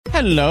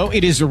Hello,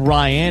 it is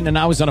Ryan, and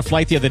I was on a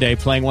flight the other day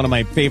playing one of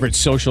my favorite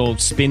social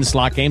spin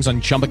slot games on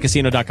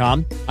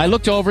ChumbaCasino.com. I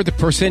looked over at the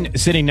person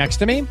sitting next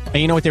to me, and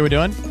you know what they were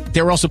doing?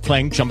 They were also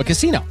playing Chumba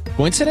Casino.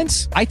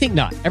 Coincidence? I think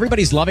not.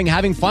 Everybody's loving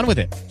having fun with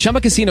it.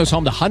 Chumba Casino is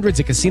home to hundreds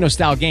of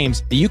casino-style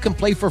games that you can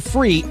play for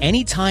free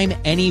anytime,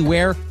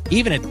 anywhere,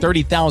 even at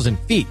 30,000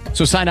 feet.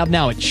 So sign up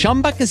now at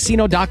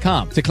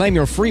ChumbaCasino.com to claim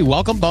your free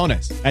welcome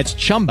bonus. That's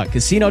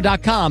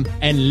ChumbaCasino.com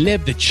and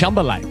live the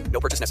Chumba life.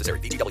 No purchase necessary.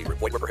 VGW.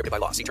 Void where prohibited by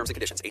law. See terms and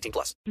conditions. 18+.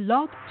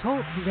 Blog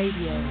Talk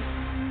Radio.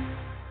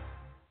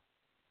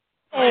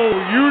 Oh,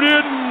 you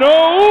didn't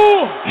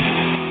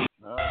know?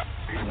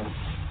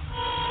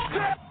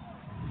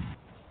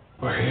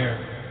 We're here.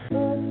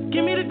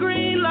 Give me the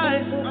green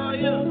light, oh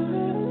yeah,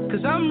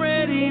 'cause I'm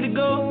ready to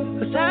go.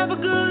 Let's have a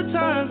good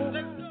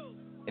time.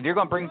 If you're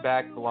going to bring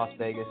back the Las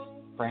Vegas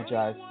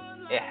franchise,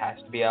 it has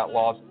to be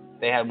Outlaws.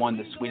 They had one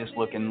of the sweetest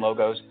looking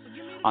logos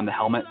on the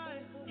helmet.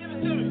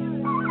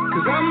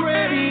 'Cause I'm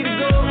ready to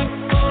go.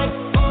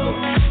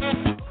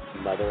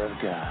 Mother of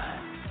God.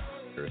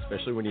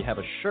 Especially when you have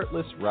a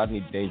shirtless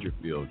Rodney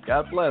Dangerfield.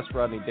 God bless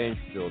Rodney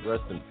Dangerfield,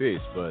 rest in peace,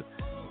 but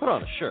put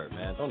on a shirt,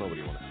 man. Don't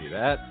nobody want to see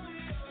that.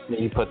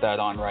 You put that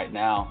on right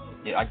now,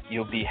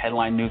 you'll be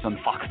headline news on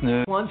Fox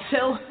News. 1,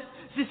 2,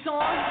 is this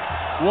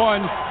on?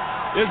 1,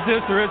 is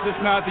this or is this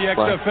not the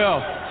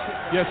XFL?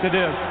 Yes, it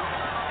is.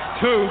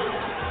 2,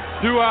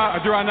 do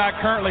I not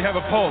currently have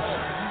a pulse?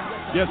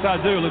 Yes, I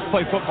do. Let's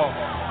play football.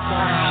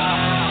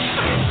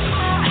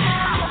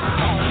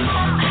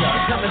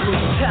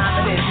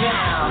 Time it is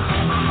now.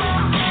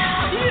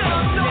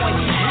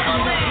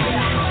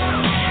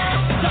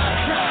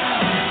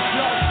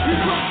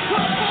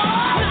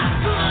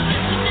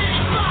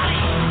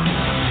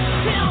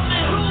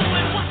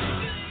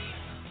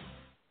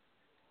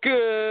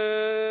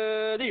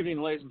 Good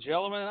evening, ladies and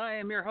gentlemen. I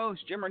am your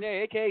host, Jim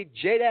Renee, a.k.a.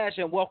 Jdash,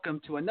 and welcome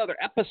to another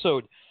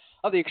episode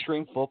of the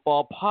Extreme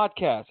Football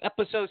Podcast.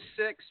 Episode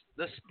 6,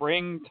 The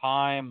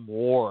Springtime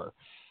War.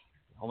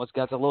 Almost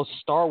got a little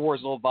Star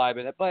Wars little vibe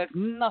in it, but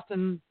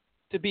nothing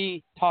to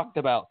be talked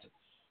about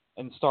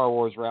in Star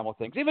Wars realm of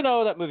things, even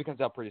though that movie comes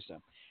out pretty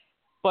soon.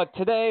 But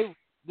today,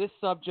 this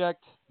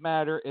subject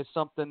matter is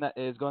something that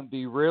is going to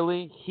be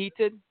really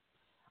heated.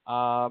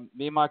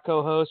 Me and my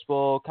co-host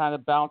will kind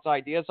of bounce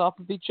ideas off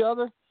of each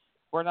other.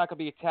 We're not going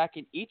to be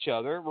attacking each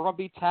other. We're going to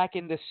be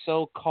attacking this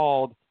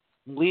so-called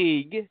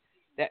league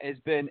that has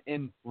been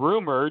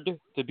rumored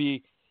to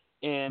be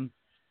in,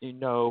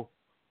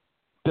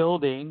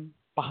 building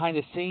behind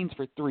the scenes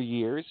for 3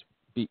 years.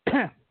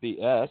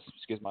 BS,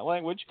 excuse my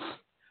language.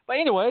 But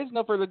anyways,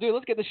 no further ado,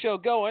 let's get the show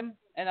going.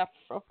 And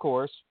of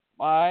course,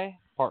 my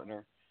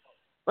partner,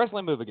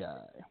 Wrestling Movie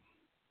Guy.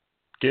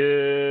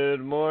 Good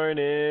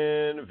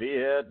morning,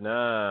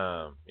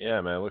 Vietnam.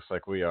 Yeah, man, looks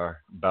like we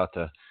are about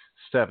to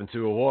step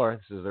into a war.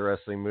 This is the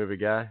Wrestling Movie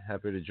Guy.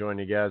 Happy to join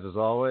you guys as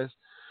always.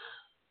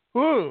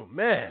 Woo,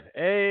 man,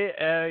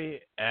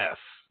 AAF.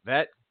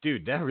 That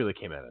really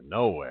came out of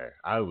nowhere.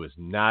 I was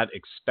not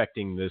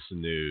expecting this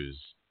news.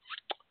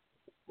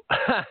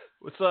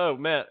 So,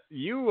 Matt,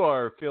 you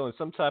are feeling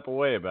some type of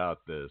way about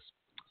this.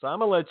 So I'm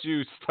going to let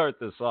you start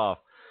this off.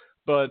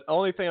 But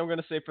only thing I'm going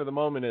to say for the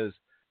moment is,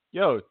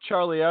 yo,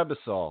 Charlie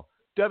Ebersol,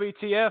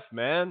 WTF,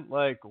 man?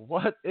 Like,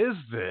 what is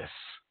this?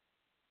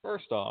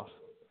 First off,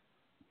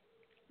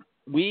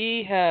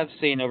 we have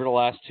seen over the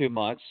last 2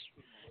 months,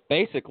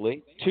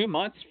 basically 2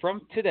 months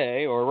from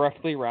today, or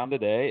roughly around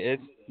today, is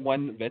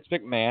when Vince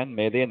McMahon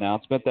made the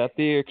announcement that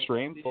the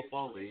Extreme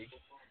Football League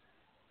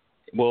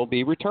will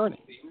be returning.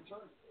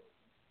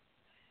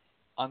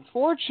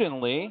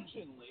 Unfortunately,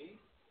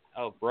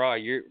 oh, bro, I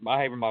hear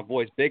my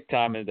voice big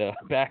time in the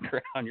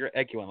background. You're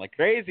echoing like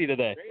crazy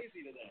today.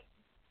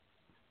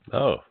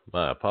 Oh,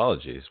 my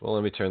apologies. Well,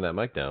 let me turn that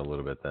mic down a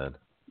little bit then.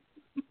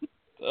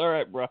 All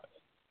right, bro.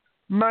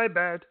 My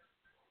bad.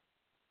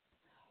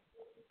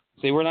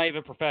 See, we're not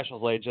even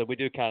professionals, ladies. So we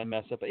do kind of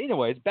mess up. But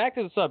anyways, back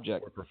to the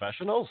subject. We're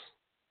professionals?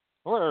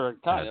 Or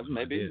kind of,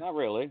 maybe. Not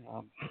really.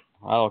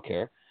 I don't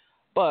care.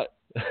 But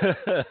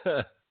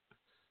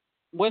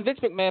when Vince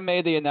McMahon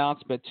made the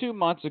announcement 2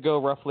 months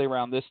ago, roughly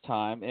around this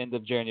time, end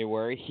of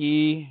January,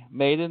 he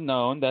made it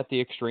known that the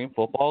Extreme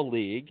Football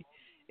League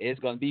is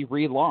going to be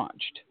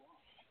relaunched.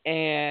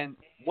 And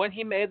when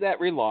he made that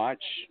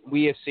relaunch,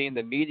 we have seen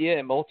the media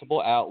and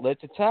multiple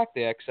outlets attack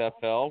the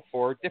XFL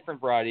for a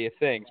different variety of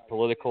things,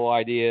 political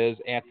ideas,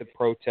 anthem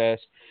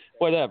protests,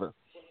 whatever.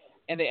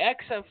 And the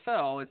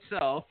XFL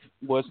itself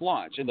was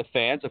launched. And the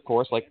fans, of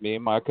course, like me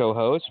and my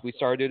co-host, we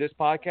started doing this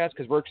podcast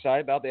because we're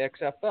excited about the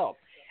XFL.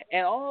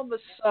 And all of a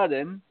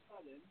sudden,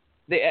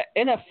 the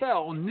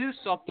NFL knew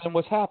something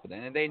was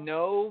happening. And they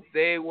know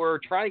they were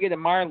trying to get a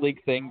minor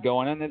league thing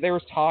going. And there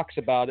was talks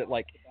about it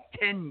like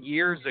 10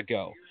 years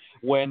ago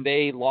when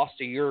they lost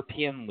a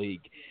European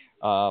league.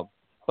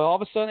 But all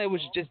of a sudden, it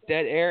was just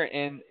dead air.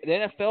 And the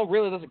NFL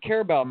really doesn't care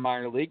about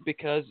minor league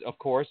because, of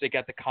course, they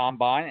got the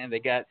combine and they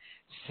got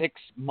 6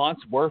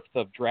 months worth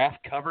of draft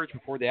coverage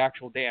before the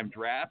actual damn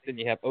draft. And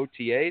you have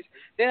OTAs.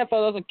 The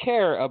NFL doesn't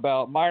care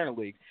about minor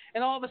league.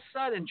 And all of a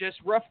sudden, just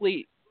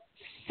roughly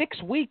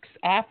 6 weeks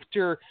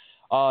after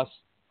our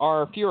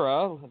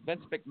Fuhrer,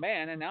 Vince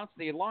McMahon, announced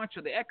the launch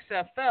of the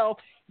XFL,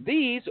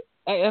 these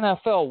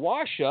NFL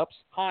wash-ups,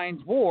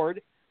 Hines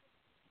Ward,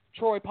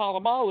 Troy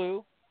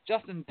Polamalu,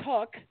 Justin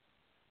Tuck,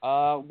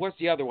 what's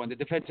the other one? The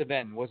defensive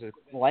end. Was it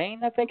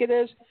Lane, I think it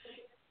is?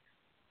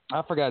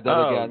 I forgot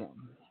that again.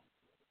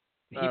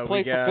 He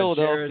played for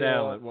Philadelphia. Jared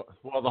Allen.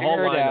 Well, the whole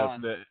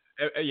lineup.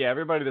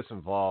 Everybody that's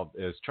involved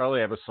is Charlie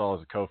Ebersol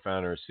is a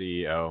co-founder and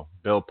CEO.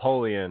 Bill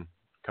Polian,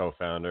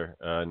 co-founder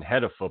and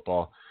head of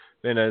football.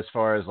 Then as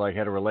far as like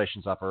head of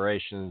relations,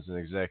 operations, and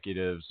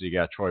executives, you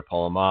got Troy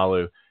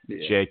Polamalu,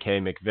 J.K.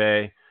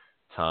 McVeigh,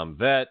 Tom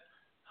Vett,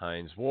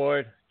 Hines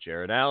Ward,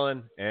 Jared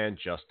Allen, and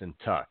Justin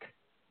Tuck.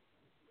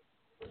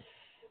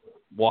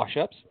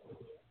 Wash-ups.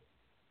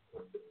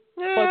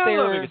 Yeah, but I don't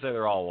think you can say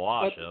they're all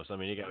wash-ups. I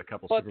mean, you got a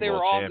couple Super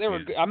Bowl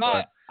champions. I'm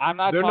not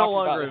they're talking no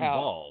longer about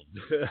involved.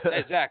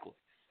 Exactly.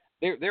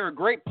 They were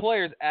great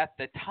players at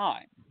the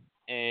time.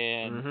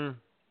 And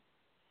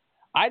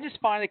I just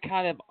find it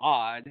kind of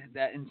odd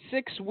that in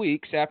 6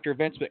 weeks after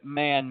Vince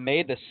McMahon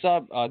made the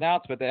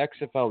announcement that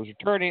XFL was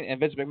returning, and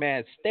Vince McMahon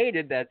had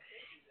stated that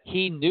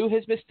he knew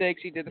his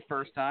mistakes he did the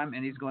first time,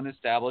 and he's going to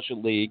establish a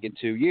league in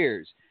 2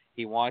 years.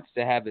 He wants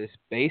to have his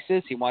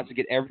basis. He wants to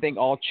get everything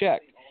all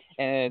checked.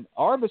 And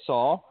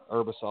Ebersol,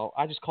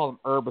 I just call him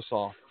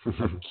Ebersol.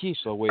 He's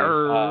so weird.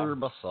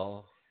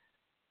 Ebersol.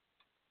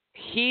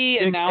 He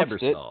announced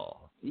Ebersol.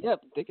 it.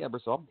 Yep, Dick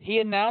Ebersol. He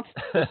announced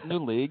this new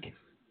league,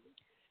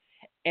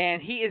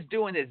 and he is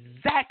doing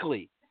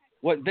exactly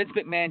what Vince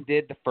McMahon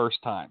did the first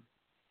time.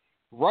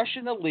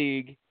 Rushing the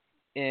league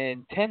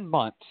in 10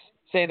 months,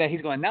 saying that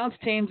he's going to announce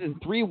teams in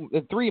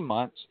 3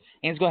 months,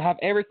 and he's going to have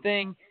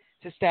everything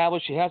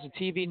established. He has a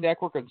TV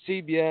network on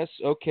CBS.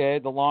 Okay,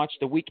 the launch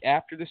the week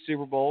after the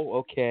Super Bowl.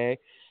 Okay,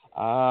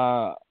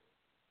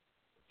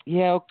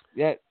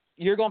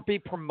 you're going to be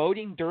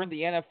promoting during the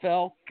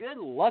NFL. Good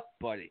luck,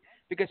 buddy,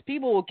 because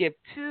people will give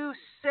 2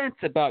 cents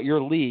about your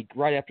league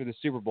right after the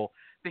Super Bowl,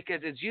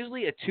 because it's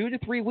usually a 2 to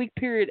 3 week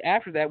period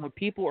after that when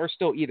people are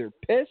still either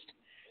pissed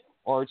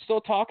or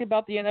still talking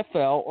about the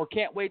NFL or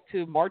can't wait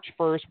to March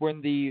 1st when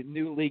the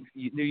new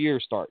year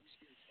starts.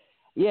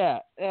 Yeah,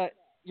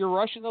 you're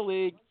rushing the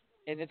league,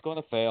 and it's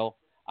going to fail.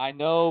 I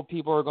know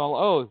people are going,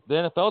 oh, the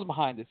NFL's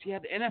behind this. Yeah,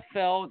 the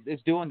NFL is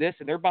doing this,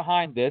 and they're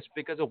behind this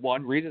because of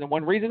one reason and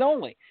one reason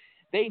only.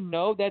 They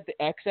know that the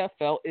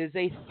XFL is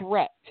a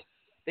threat.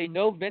 They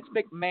know Vince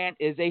McMahon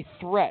is a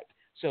threat.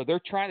 So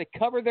they're trying to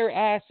cover their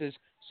asses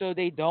so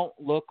they don't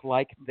look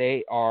like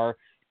they are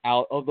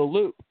out of the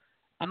loop.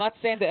 I'm not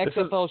saying the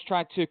XFL is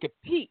trying to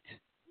compete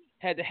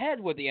head-to-head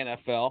with the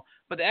NFL,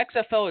 but the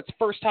XFL, its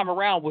first time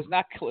around, was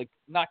not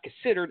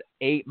considered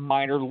a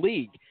minor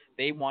league.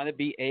 They want to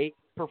be a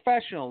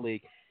professional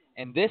league.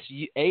 And this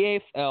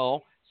AAFL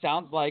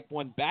sounds like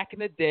when back in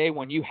the day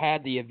when you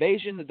had the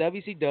Invasion, the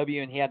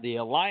WCW, and you had the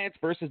Alliance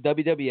versus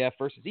WWF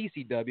versus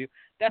ECW.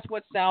 That's what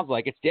it sounds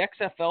like. It's the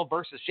XFL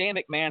versus Shane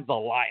McMahon's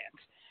Alliance.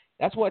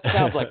 That's what it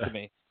sounds like to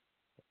me.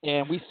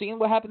 And we've seen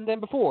what happened then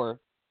before.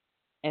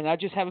 And I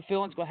just have a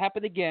feeling it's going to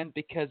happen again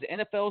because the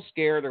NFL is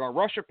scared. They're going to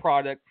rush a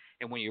product.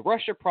 And when you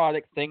rush a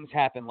product, things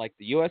happen like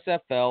the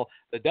USFL,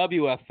 the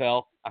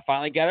WFL. I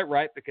finally got it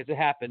right because it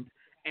happened.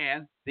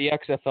 And the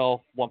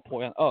XFL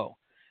 1.0.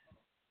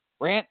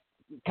 Rant,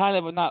 kind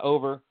of not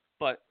over,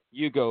 but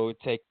you go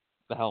take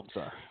the helm,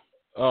 sir.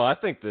 Oh, I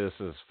think this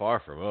is far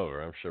from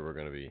over. I'm sure we're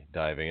going to be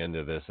diving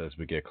into this as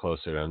we get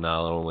closer to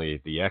not only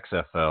the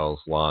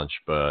XFL's launch,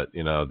 but, the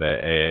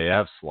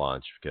AAF's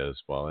launch because,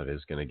 well, it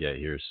is going to get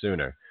here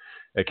sooner.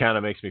 It kind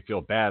of makes me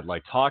feel bad,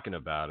 like, talking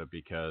about it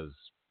because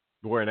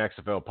we're an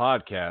XFL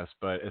podcast,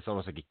 but it's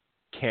almost like you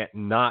can't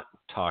not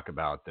talk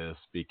about this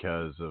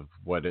because of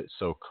what it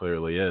so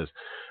clearly is.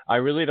 I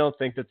really don't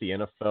think that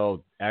the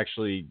NFL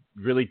actually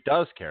really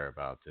does care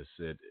about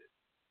this.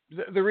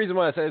 The reason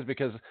why I say is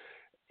because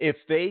if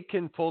they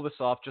can pull this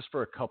off just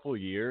for a couple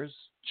years,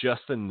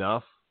 just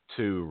enough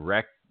to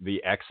wreck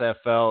the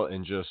XFL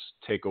and just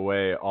take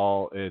away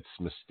all its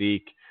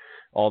mystique,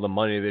 all the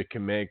money they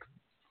can make,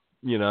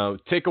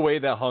 take away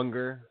that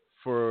hunger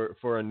for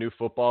a new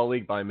football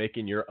league by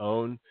making your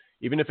own.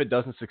 Even if it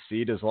doesn't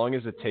succeed, as long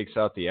as it takes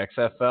out the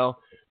XFL,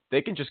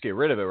 they can just get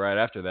rid of it right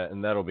after that,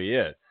 and that'll be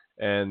it.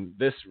 And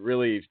this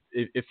really,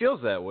 it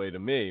feels that way to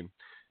me.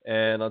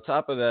 And on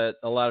top of that,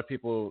 a lot of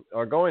people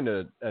are going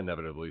to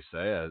inevitably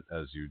say,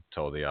 as you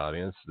told the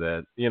audience,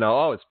 that,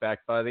 it's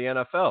backed by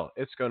the NFL.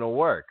 It's going to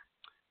work.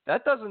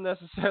 That doesn't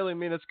necessarily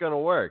mean it's going to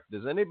work.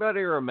 Does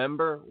anybody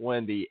remember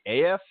when the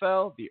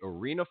AFL, the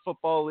Arena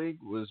Football League,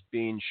 was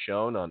being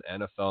shown on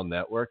NFL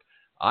Network?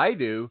 I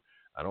do.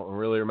 I don't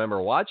really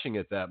remember watching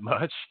it that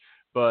much,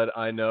 but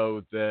I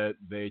know that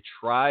they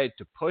tried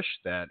to push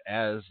that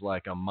as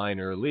like a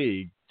minor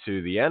league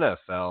to the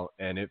NFL,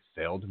 and it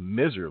failed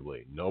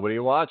miserably. Nobody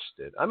watched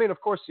it. I mean,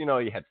 of course, you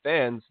had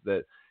fans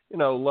that,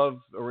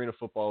 love Arena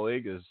Football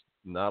League. Is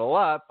not a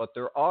lot, but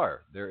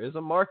there is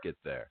a market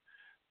there,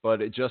 but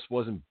it just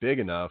wasn't big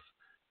enough,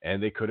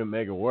 and they couldn't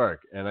make it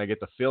work. And I get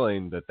the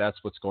feeling that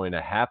that's what's going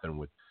to happen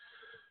with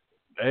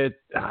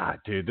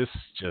Dude, this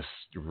just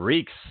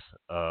reeks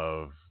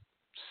of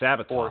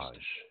sabotage. Forced.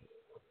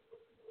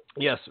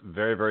 Yes,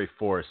 very, very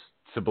forced.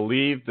 To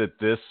believe that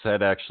this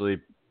had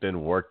actually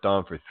been worked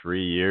on for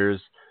 3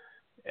 years,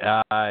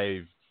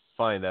 I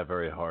find that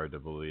very hard to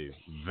believe.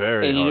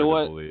 Very hard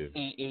to believe.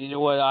 And you know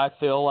what I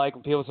feel like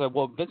when people say,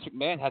 well, Vince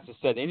McMahon hasn't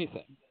said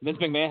anything. Vince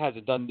McMahon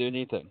hasn't done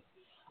anything.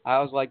 I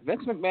was like,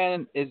 Vince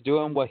McMahon is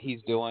doing what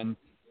he's doing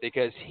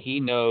because he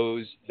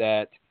knows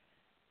that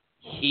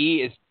he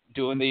is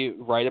doing the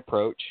right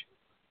approach,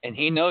 and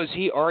he knows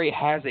he already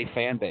has a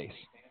fan base.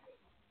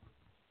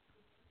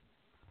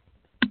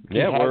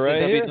 Yeah, we're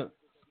right here.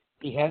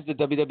 He has the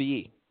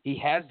WWE. He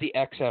has the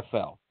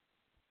XFL.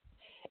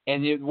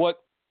 And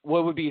what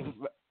would be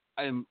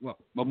well,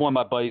 one of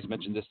my buddies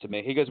mentioned this to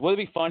me. He goes, would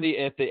it be funny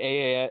if the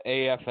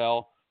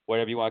AAFL,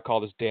 whatever you want to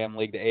call this damn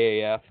league, the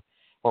AAF,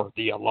 or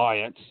the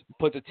Alliance,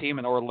 puts a team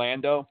in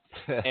Orlando,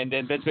 and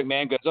then Vince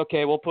McMahon goes,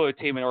 okay, we'll put a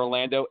team in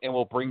Orlando, and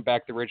we'll bring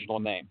back the original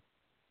name.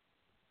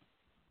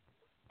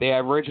 The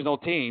original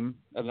team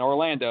in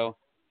Orlando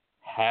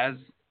has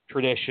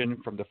tradition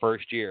from the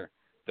first year.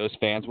 Those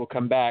fans will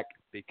come back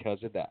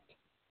because of that.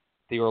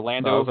 The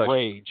Orlando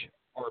Rage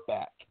are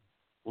back.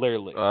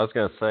 Literally. I was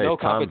going to say, no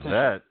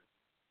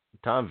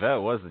Tom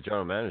Vett was the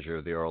general manager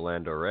of the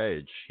Orlando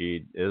Rage.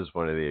 He is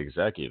one of the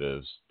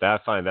executives. I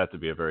find that to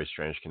be a very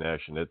strange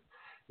connection.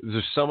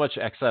 There's so much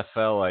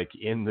XFL like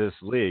in this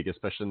league,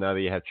 especially now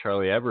that you have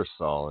Charlie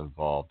Ebersol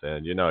involved.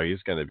 And,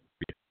 he's going to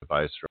be the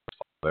vice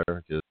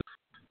there. His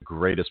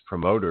greatest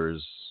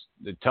promoters,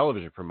 the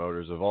television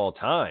promoters of all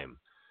time.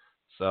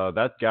 So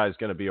that guy's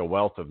going to be a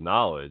wealth of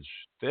knowledge.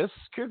 This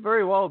could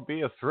very well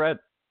be a threat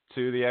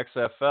to the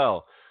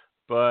XFL.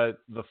 But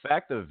the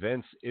fact that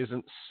Vince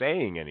isn't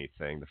saying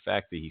anything, the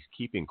fact that he's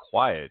keeping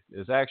quiet,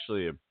 is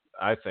actually,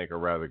 I think, a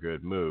rather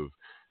good move.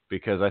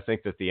 Because I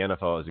think that the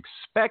NFL is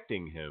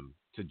expecting him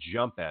to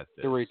jump at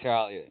this. To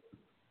retaliate.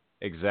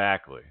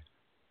 Exactly.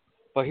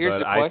 But here's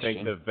the question. I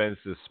think that Vince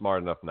is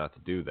smart enough not to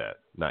do that.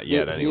 Not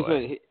yet,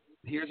 anyway.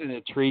 Here's an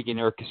intriguing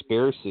or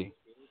conspiracy.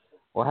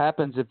 What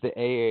happens if the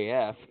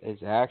AAF is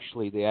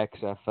actually the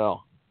XFL?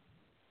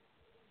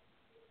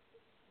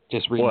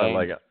 Just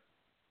renamed.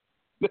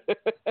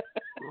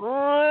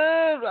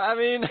 I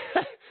mean,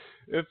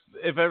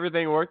 if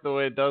everything worked the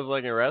way it does,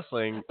 like in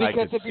wrestling, because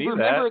I could see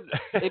that.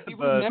 If you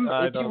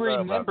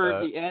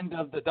remember the end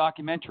of the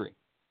documentary,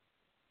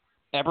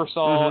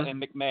 Ebersol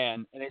and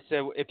McMahon, and they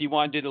said, if you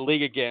want to do the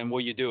league again,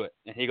 will you do it?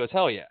 And he goes,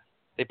 hell yeah.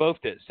 They both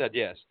said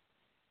yes.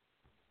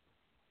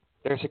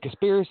 There's a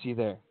conspiracy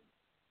there.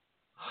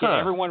 Huh.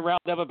 Everyone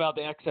rounded up about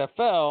the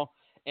XFL,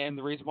 and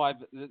the reason why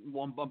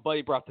one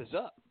buddy brought this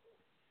up,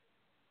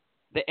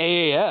 the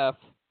AAF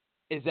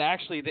is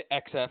actually the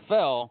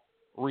XFL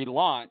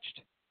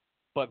relaunched,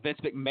 but Vince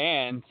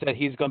McMahon said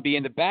he's going to be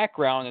in the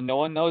background, and no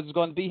one knows it's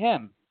going to be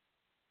him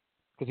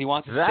because he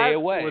wants to stay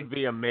away. That would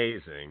be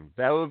amazing.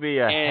 That would be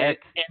a heck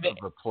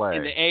of a play.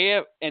 And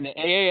the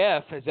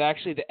AAF is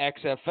actually the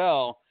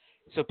XFL.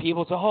 So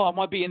people say, I want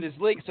to be in this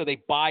league. So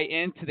they buy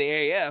into the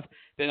AAF.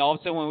 Then all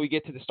of a sudden when we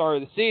get to the start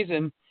of the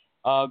season,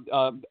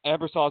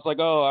 Ebersol's like,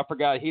 I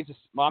forgot.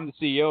 I'm the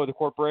CEO of the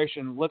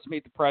corporation. Let's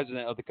meet the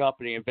president of the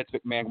company. And Vince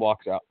McMahon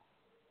walks out.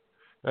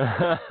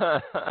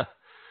 I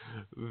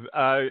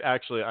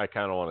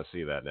kind of want to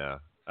see that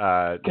now.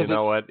 You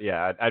know what?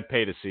 Yeah, I'd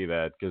pay to see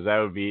that because that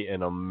would be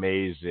an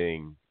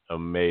amazing,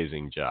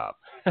 amazing job.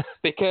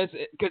 because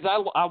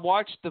I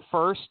watched the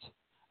first.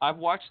 I've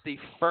watched the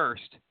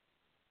first.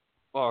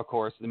 Well, of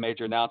course, the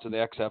major announcement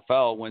of the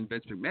XFL when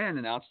Vince McMahon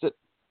announced it.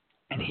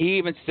 And he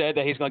even said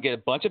that he's going to get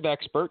a bunch of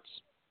experts,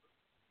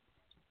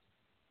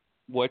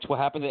 which will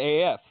happen to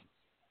AAF.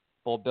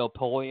 Bill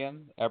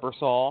Polian,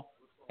 Ebersol,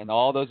 and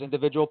all those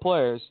individual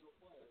players.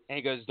 And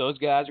he goes, those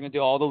guys are going to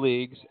do all the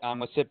leagues. I'm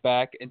going to sit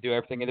back and do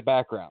everything in the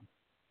background.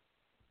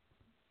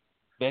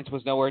 Vince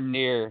was nowhere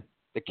near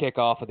the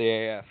kickoff of the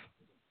AAF.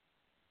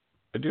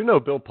 I do know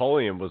Bill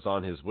Polian was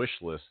on his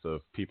wish list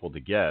of people to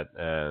get,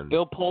 and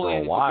Bill Polian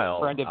for a while, is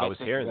a friend of I was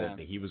Vince hearing McMahon.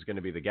 that he was going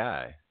to be the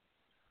guy.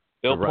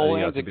 Bill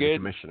Polian's a good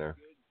commissioner.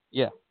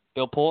 Yeah,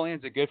 Bill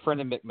Polian's a good friend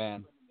of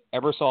McMahon.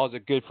 Ebersol is a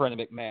good friend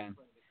of McMahon.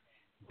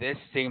 This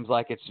seems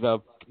like a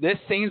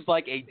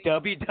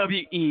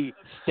WWE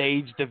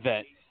staged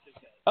event.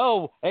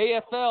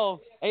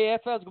 AFL's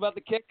about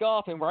to kick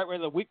off, and right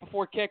the week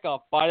before kickoff,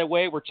 by the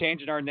way, we're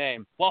changing our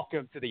name.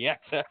 Welcome to the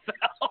XFL.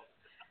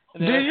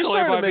 Dude, you're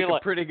starting to make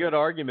a pretty good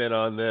argument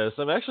on this.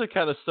 I'm actually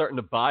kind of starting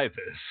to buy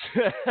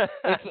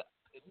this.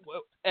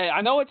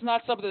 I know it's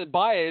not something to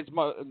buy. It's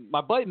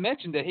my buddy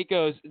mentioned it. He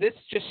goes, this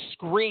just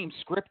screams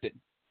scripted.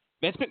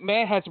 Vince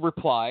McMahon has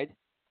replied.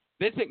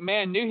 Vince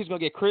McMahon knew he was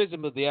going to get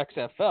criticism of the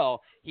XFL.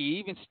 He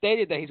even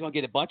stated that he's going to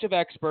get a bunch of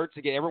experts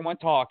to get everyone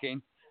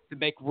talking, to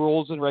make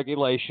rules and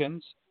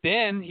regulations.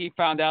 Then he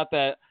found out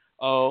that,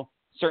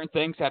 certain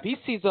things happen. He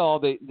sees all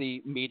the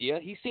media.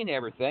 He's seen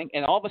everything.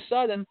 And all of a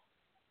sudden,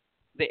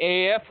 the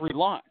AAF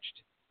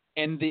relaunched.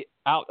 And the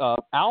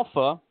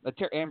Alpha, the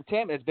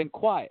entertainment, has been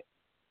quiet.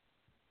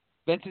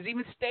 Vince has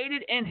even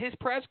stated in his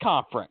press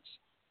conference,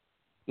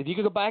 If you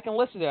could go back and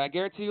listen to it, I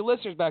guarantee you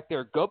listeners back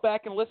there, go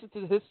back and listen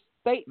to his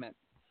statement.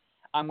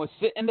 I'm going to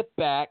sit in the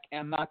back,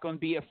 and I'm not going to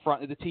be in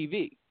front of the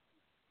TV.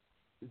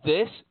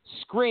 This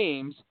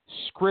screams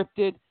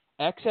scripted.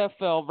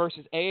 XFL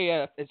versus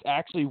AAF is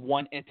actually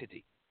one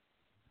entity.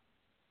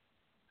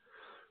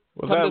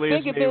 Well, that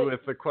leaves me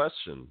with the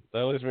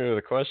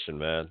question,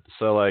 man.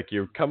 So, like,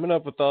 you're coming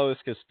up with all this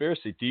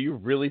conspiracy. Do you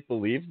really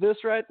believe this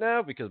right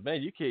now? Because,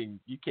 man, you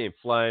came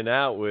flying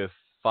out with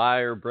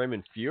fire, brim,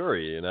 and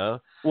fury, you know?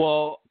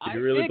 Well, I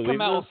really did come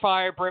out with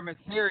fire, brim, and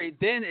fury.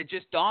 Then it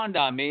just dawned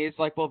on me. It's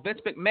like, well, Vince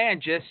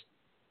McMahon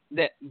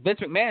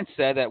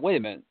said that, wait a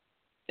minute.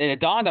 And it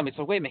dawned on me.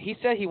 So, wait a minute. He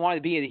said he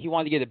wanted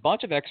to get a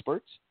bunch of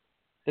experts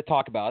to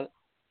talk about it,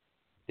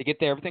 to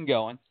get everything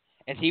going.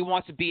 And he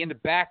wants to be in the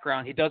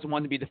background. He doesn't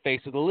want to be the face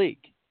of the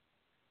league.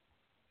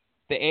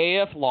 The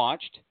AAF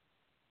launched.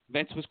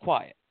 Vince was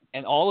quiet.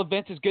 And all of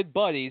Vince's good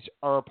buddies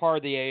are a part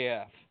of the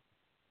AAF.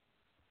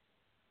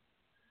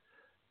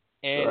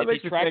 And so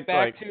if you track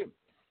back to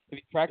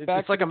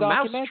the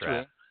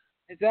documentary.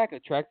 Exactly.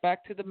 Track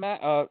back to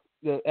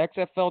the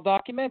XFL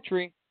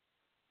documentary.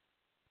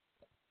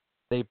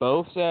 They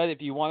both said,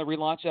 if you want to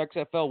relaunch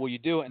XFL, will you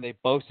do it? And they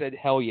both said,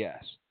 hell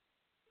yes.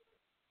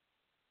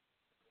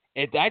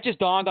 That just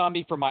dawned on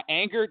me from my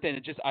anger.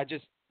 Then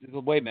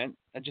wait a minute.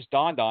 It just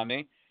dawned on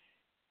me.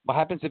 What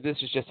happens if this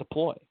is just a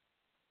ploy?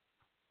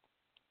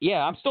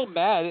 Yeah, I'm still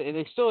mad, and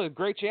there's still a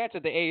great chance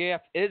that the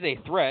AAF is a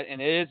threat,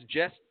 and it is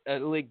just a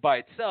league by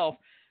itself,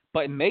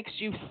 but it makes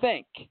you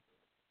think.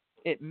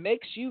 Vince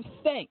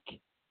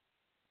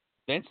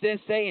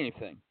didn't say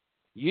anything.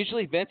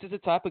 Usually Vince is the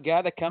type of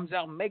guy that comes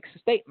out and makes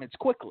statements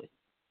quickly,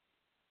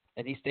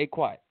 and he stayed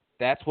quiet.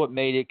 That's what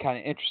made it kind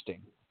of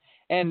interesting.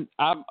 And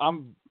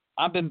I'm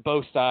in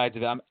both sides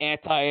of it. I'm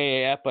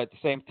anti-AAF, but at the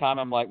same time,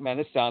 I'm like, man,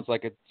 this sounds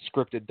like a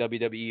scripted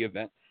WWE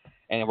event,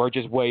 and we're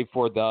just waiting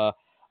for the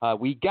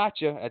we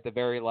got you at the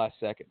very last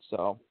second.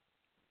 So,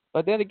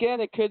 but then again,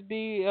 it could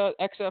be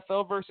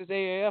XFL versus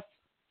AAF.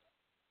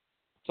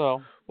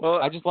 So, well,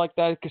 I just like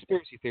that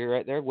conspiracy theory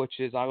right there, which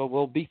is I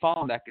will be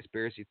following that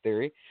conspiracy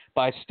theory,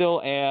 but I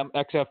still am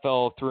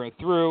XFL through and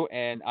through,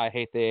 and I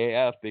hate the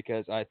AAF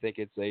because I think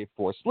it's a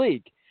forced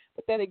league.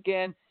 But then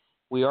again,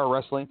 we are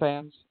wrestling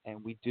fans,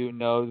 and we do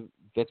know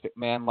Vince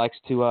McMahon likes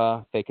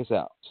to fake us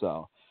out.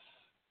 So,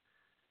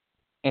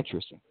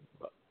 interesting.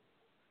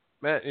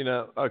 Man,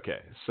 okay,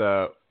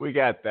 so we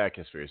got that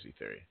conspiracy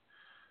theory.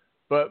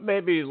 But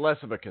maybe less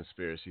of a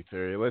conspiracy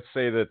theory. Let's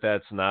say that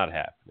that's not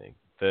happening,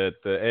 that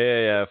the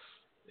AAF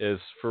is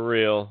for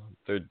real.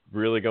 They're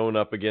really going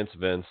up against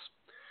Vince.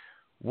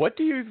 What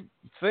do you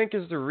think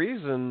is the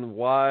reason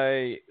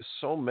why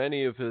so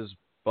many of his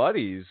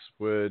buddies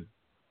would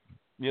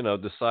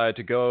decide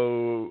to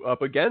go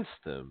up against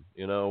him?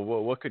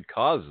 What could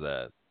cause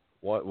that?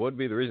 What would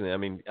be the reason? I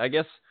mean, I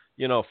guess,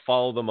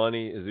 follow the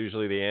money is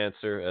usually the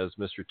answer, as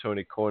Mr.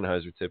 Tony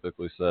Kornheiser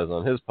typically says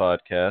on his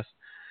podcast.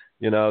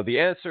 The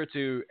answer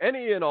to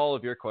any and all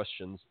of your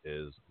questions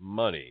is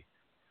money.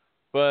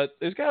 But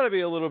there's got to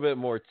be a little bit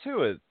more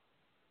to it.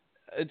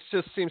 It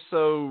just seems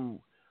so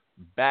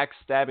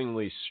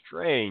backstabbingly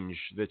strange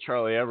that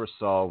Charlie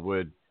Ebersol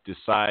would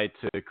decide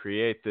to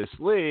create this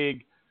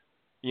league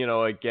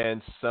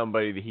against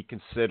somebody that he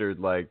considered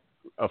like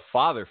a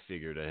father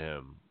figure to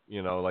him,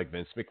 like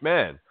Vince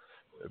McMahon.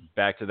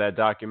 Back to that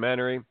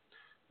documentary,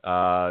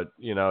 at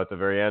the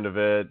very end of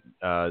it,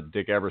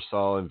 Dick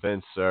Ebersol and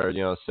Vince are,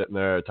 sitting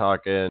there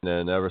talking,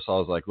 and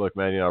Ebersol's like, look,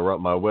 man, I wrote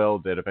my will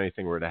that if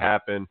anything were to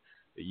happen,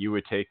 that you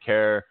would take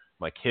care of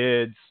my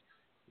kids,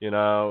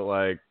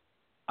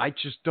 I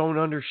just don't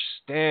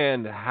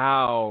understand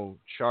how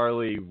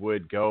Charlie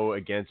would go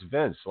against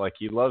Vince. Like,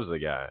 he loves the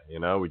guy,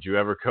 Would you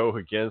ever go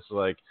against,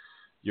 like,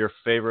 your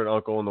favorite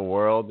uncle in the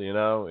world,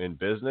 in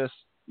business?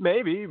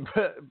 Maybe,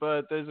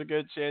 but there's a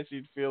good chance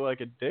you'd feel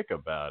like a dick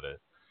about it.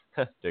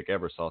 Dick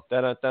Ebersol.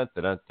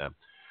 Da-da-da-da-da-da.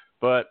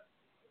 But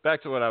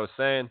back to what I was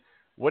saying.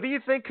 What do you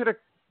think could have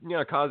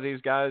caused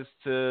these guys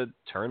to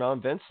turn on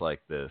Vince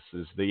like this?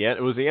 Was the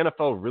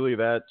NFL really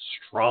that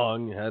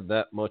strong? Had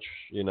that much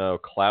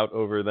clout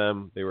over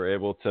them? They were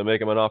able to make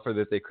them an offer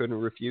that they couldn't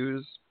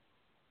refuse?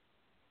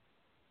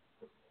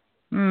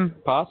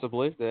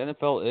 Possibly. The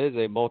NFL is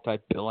a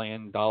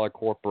multi-billion-dollar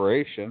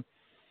corporation,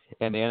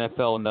 and the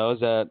NFL knows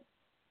that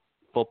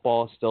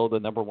football is still the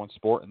number one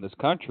sport in this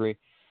country.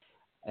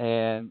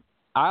 And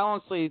I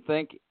honestly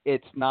think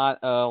it's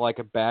not like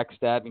a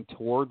backstabbing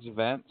towards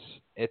Vince.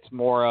 It's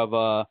more of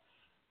a,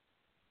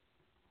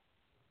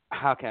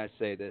 how can I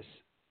say this?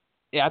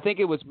 Yeah, I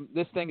think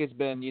this thing has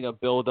been,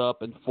 built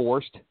up and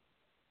forced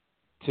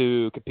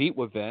to compete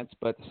with Vince.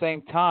 But at the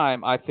same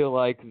time, I feel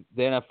like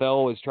the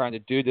NFL is trying to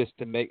do this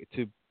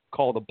to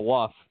call the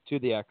bluff to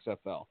the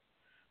XFL.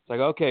 It's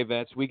like, okay,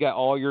 Vince, we got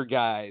all your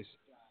guys.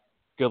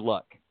 Good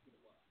luck.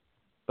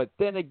 But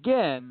then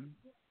again,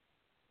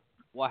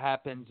 what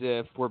happens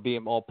if we're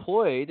being all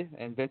ployed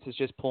and Vince is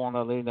just pulling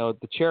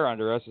the chair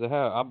under us and say, hey,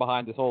 I'm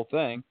behind this whole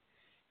thing,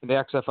 and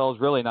the XFL is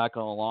really not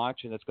going to launch,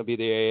 and it's going to be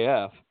the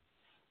AAF?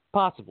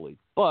 Possibly.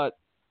 But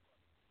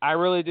I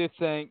really do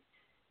think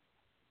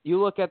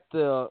you look at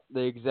the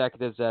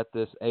executives that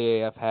this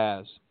AAF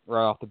has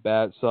right off the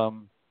bat.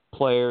 Some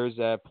players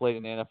that played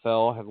in the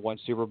NFL have won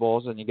Super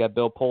Bowls, and you got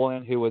Bill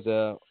Polian, who was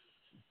the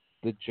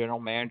general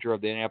manager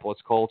of the Indianapolis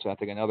Colts, I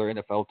think another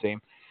NFL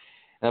team.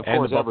 And of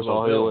course, the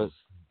Buffalo Bills.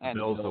 And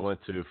Bills that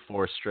went to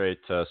 4 straight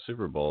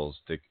Super Bowls.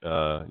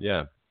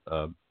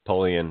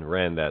 Polian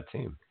ran that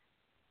team.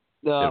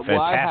 Did a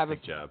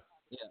fantastic job.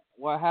 Yeah,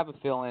 well, I have a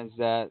feeling is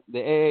that the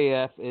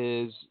AAF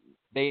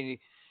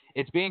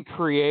it's being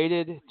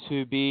created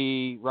to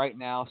be right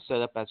now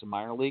set up as a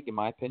minor league, in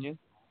my opinion,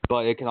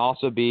 but it can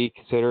also be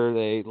considered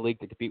a league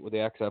to compete with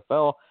the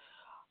XFL.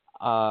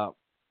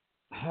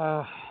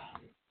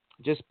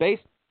 Just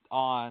based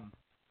on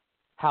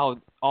how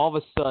all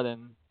of a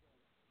sudden,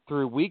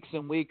 through weeks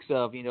and weeks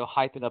of,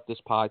 hyping up this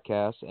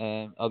podcast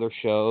and other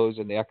shows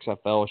and the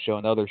XFL show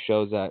and other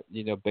shows that,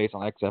 based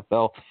on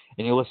XFL,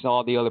 and you listen to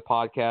all the other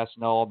podcasts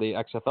and all the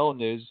XFL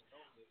news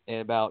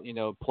and about,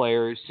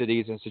 players,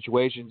 cities, and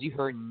situations, you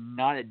heard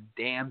not a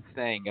damn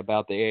thing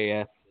about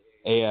the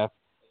AAF.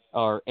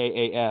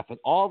 And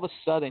all of a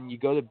sudden you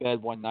go to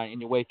bed one night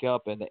and you wake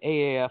up and the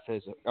AAF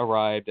has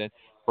arrived and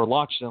we're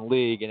launching a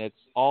league and it's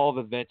all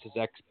of Vince's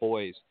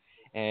ex-boys.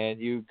 And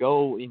you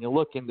go and you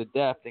look into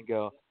depth and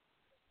go,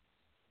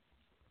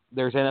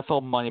 there's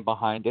NFL money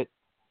behind it.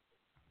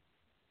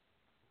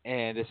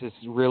 And this is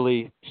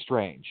really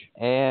strange.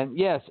 And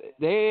yes,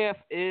 the AAF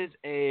is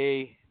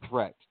a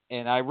threat.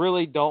 And I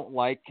really don't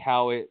like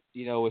how it,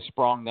 was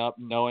sprung up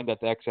knowing that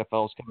the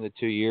XFL is coming to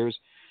 2 years.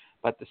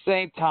 But at the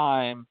same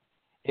time,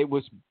 it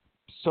was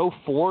so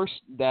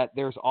forced that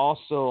there's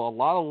also a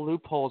lot of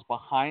loopholes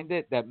behind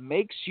it that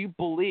makes you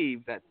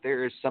believe that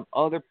there is some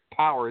other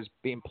powers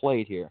being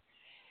played here.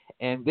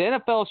 And the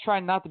NFL is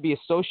trying not to be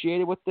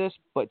associated with this,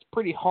 but it's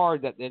pretty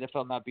hard that the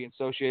NFL not be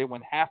associated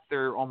when half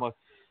of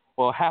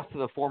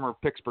the former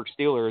Pittsburgh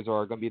Steelers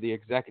are going to be the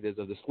executives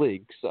of this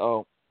league.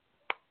 So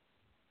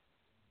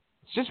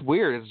it's just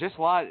weird. It's just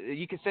a lot.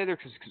 You can say there's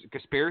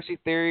conspiracy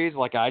theories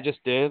like I just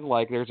did.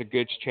 Like there's a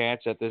good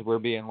chance that we're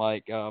being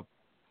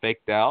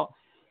faked out.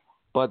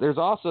 But this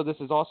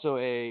is also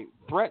a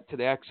threat to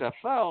the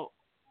XFL.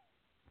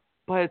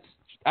 But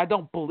I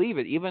don't believe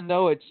it, even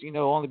though it's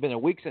only been a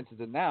week since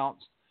it's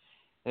announced.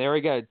 They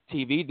already got a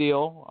TV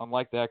deal,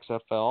 unlike the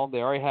XFL. They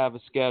already have a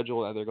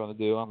schedule that they're going to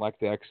do, unlike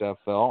the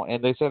XFL.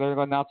 And they said they're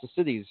going to announce the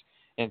cities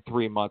in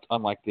 3 months,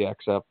 unlike the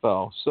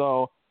XFL.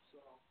 So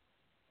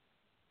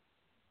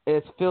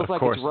it feels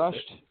like it's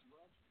rushed.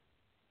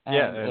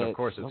 And of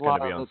course it's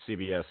going to be on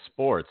CBS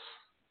Sports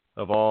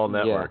of all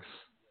networks.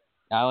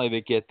 Yeah. I don't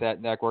even get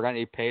that network. I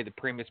need to pay the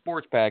premium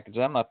sports package.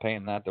 I'm not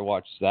paying that to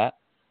watch that.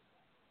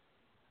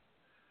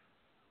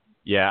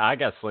 Yeah, I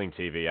got Sling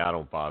TV. I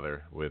don't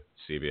bother with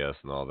CBS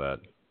and all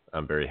that.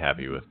 I'm very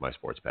happy with my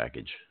sports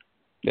package.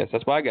 Yes,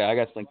 that's why I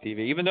got Sling TV,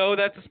 even though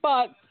that's a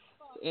spot.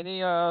 Any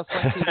Sling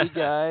TV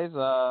guys?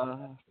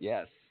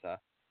 Yes.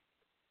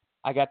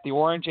 I got the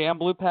orange and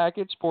blue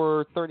package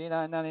for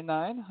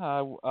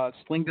 $39.99.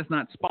 Sling does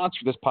not sponsor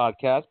this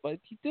podcast, but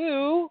if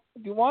you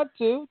want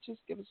to,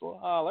 just give us a little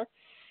holler.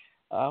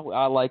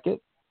 I like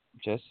it.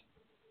 But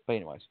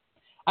anyways,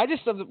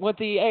 with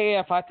the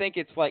AAF, I think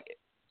it's like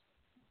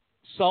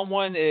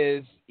someone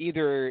is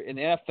either in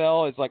the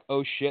NFL is like,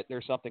 oh shit,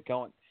 there's something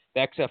going.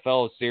 The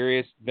XFL is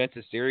serious. Vince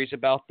is serious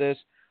about this.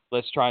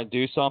 Let's try and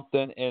do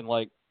something and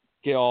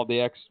get all the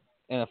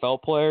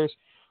ex-NFL players.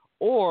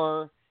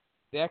 Or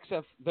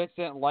Vince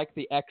didn't like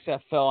the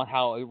XFL and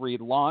how it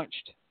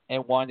relaunched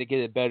and wanted to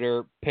get a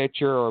better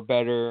picture or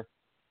better,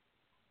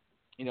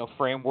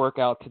 framework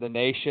out to the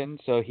nation.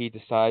 So he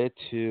decided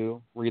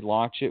to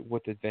relaunch it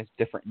with a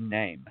different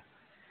name.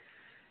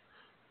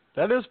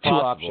 That is possible.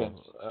 2 options.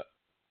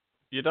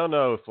 You don't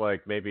know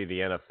if maybe the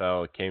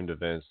NFL came to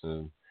Vince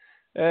and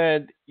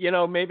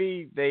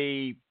maybe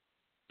they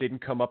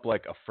didn't come up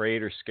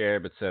afraid or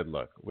scared, but said,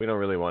 look, we don't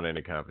really want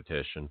any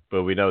competition,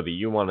 but we know that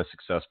you want a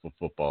successful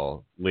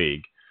football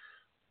league.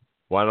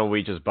 Why don't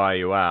we just buy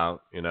you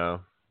out?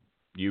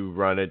 You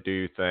run it, do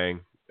your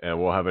thing,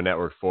 and we'll have a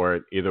network for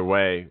it. Either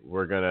way,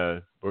 we're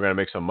gonna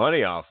make some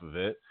money off of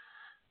it,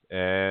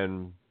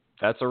 and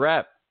that's a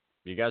wrap.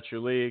 You got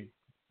your league.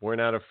 We're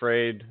not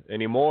afraid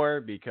anymore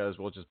because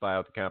we'll just buy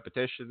out the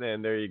competition,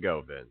 and there you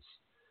go, Vince.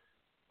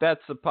 That's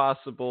a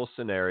possible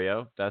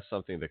scenario. That's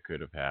something that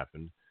could have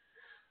happened.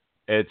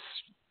 It's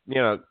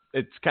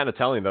kind of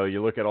telling, though.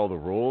 You look at all the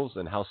rules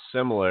and how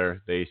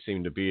similar they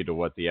seem to be to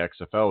what the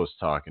XFL was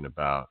talking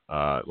about.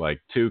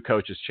 2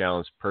 coaches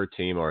challenged per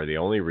team are the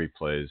only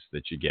replays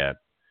that you get.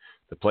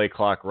 The play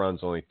clock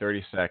runs only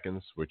 30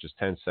 seconds, which is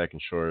 10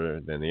 seconds shorter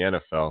than the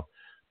NFL.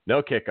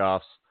 No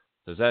kickoffs.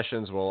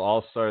 Possessions will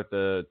all start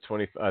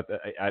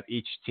at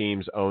each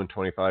team's own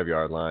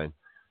 25-yard line.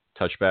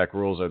 Touchback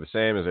rules are the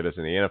same as it is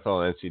in the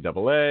NFL and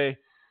NCAA.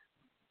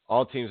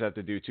 All teams have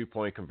to do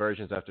 2-point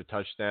conversions after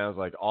touchdowns.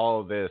 All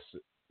of this,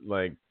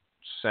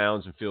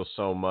 sounds and feels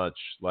so much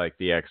like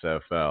the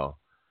XFL.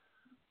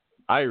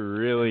 I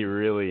really,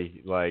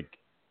 really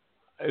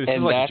this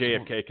is like a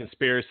JFK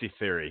conspiracy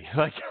theory.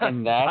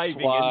 And that's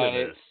diving why.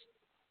 Into this.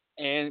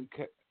 And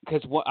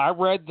because I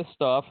read the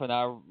stuff and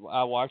I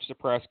watched the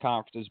press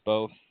conferences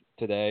both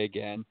today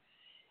again,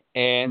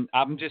 and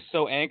I'm just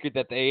so anchored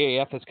that the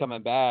AAF is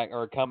coming back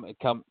or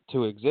come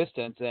to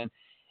existence, and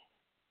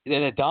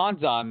then it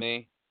dawns on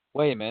me,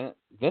 wait a minute,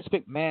 Vince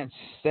McMahon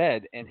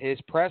said in his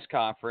press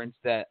conference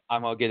that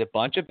I'm going to get a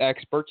bunch of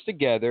experts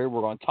together,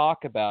 we're going to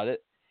talk about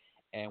it,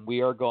 and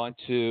we are going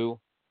to,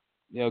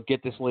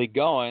 get this league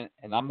going,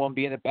 and I'm going to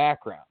be in the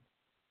background.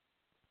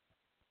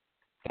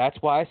 That's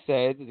why I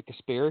said the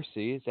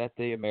conspiracy is that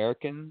the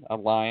American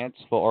Alliance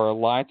or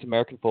Alliance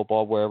American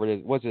Football, wherever it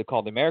is, what's it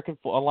called? The American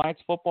Alliance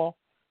Football?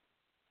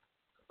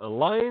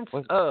 Alliance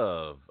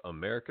of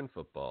American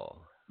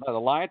Football. No, the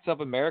Alliance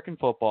of American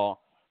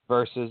Football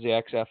versus the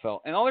XFL.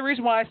 And the only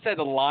reason why I said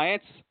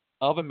Alliance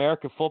of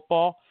American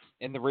Football,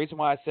 and the reason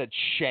why I said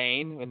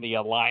Shane in the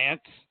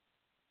Alliance,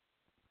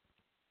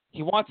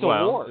 he wants a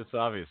war. It's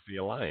obvious the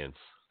Alliance.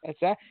 That's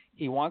that.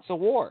 He wants a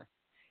war.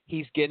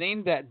 He's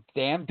getting that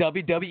damn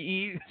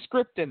WWE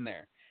script in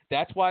there.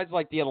 That's why it's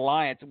like the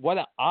Alliance. What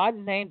an odd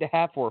name to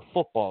have for a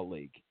football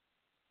league.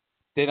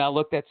 Then I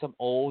looked at some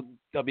old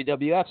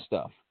WWF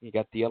stuff. You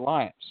got the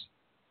Alliance.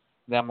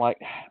 And I'm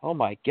like, oh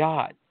my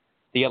God.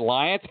 The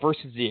Alliance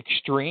versus the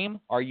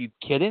Extreme? Are you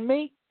kidding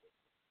me?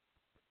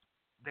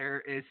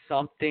 There is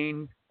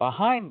something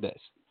behind this.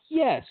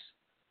 Yes.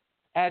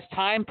 As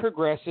time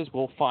progresses,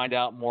 we'll find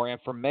out more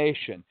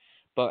information.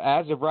 But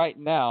as of right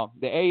now,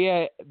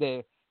 the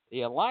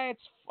Alliance,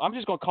 I'm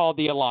just going to call it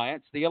the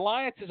Alliance. The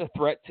Alliance is a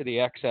threat to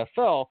the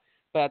XFL,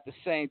 but at the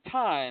same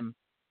time,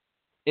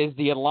 is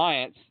the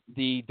Alliance,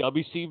 the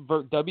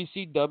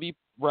WCW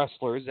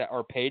wrestlers that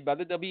are paid by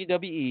the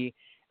WWE,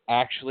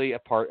 actually a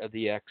part of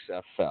the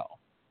XFL?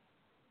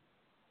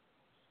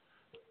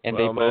 And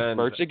they both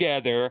merge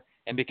together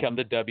and become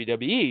the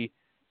WWE.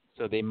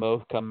 So they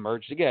both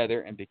merge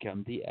together and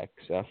become the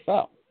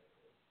XFL.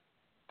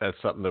 That's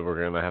something that we're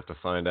going to have to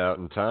find out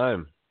in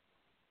time.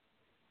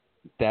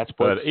 That's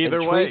what. But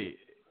either way,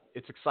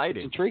 it's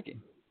exciting. It's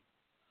intriguing.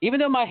 Even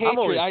though my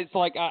hatred,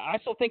 I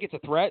still think it's a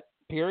threat.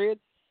 Period.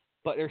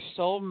 But there's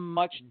so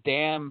much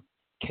damn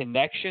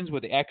connections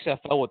with the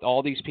XFL with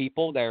all these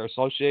people that are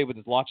associated with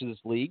the launch of this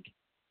league.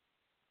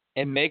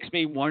 It makes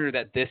me wonder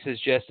that this is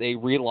just a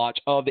relaunch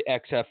of the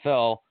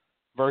XFL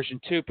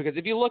version 2. Because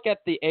if you look at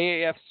the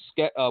AAF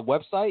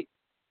website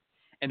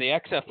and the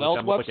XFL's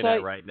I'm website, looking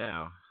at right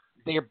now,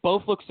 they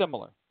both look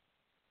similar.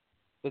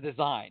 The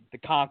design, the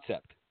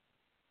concept.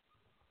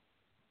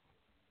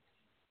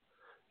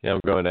 Yeah, I'm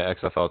going to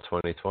XFL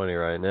 2020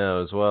 right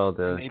now as well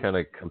to kind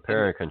of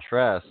compare and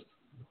contrast.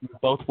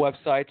 Both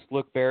websites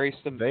look very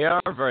similar. They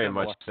are very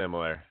much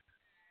similar.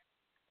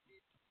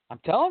 I'm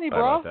telling you,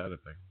 bro.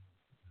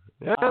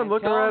 Yeah, I'm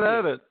looking right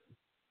at it.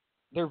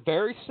 They're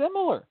very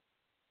similar.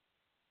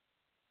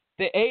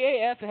 The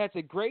AAF has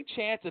a great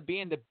chance of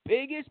being the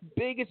biggest,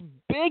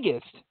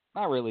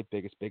 not really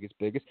biggest,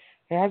 it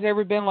has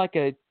ever been like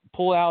a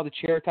pull out of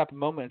the chair type of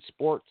moment in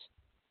sports.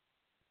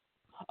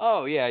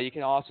 Oh, yeah, you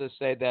can also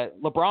say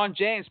that LeBron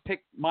James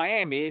picked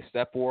Miami,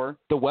 except for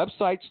the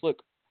websites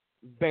look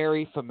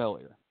very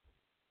familiar,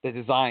 the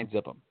designs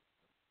of them.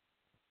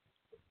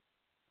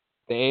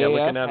 The AAF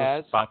looking at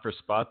them spot for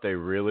spot, they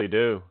really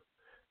do.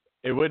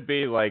 It would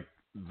be like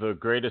the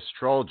greatest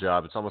troll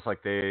job. It's almost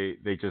like they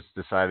just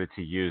decided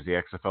to use the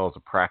XFL as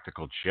a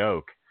practical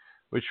joke,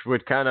 which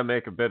would kind of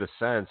make a bit of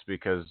sense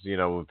because,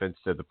 when Vince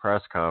did the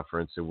press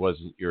conference, it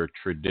wasn't your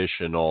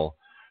traditional,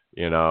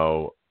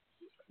 20,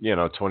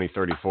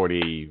 30,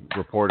 40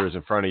 reporters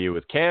in front of you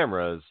with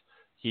cameras.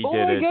 He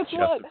did it just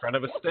in front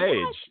of a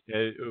stage.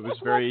 It was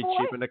very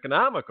cheap and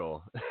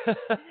economical.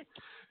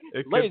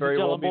 It Ladies very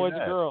and well gentlemen, be boys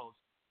that. and girls,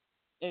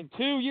 in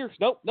 2 years,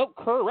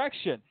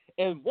 correction.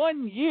 In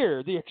 1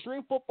 year, the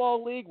Extreme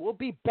Football League will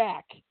be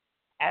back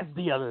as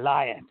the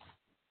Alliance.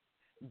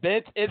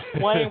 Vince is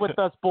playing with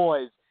us,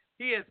 boys.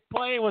 He is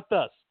playing with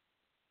us.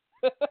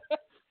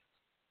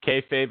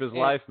 Kayfabe is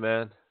life,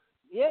 man.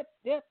 Yep.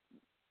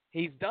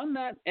 He's done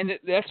that, and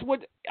that's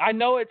what I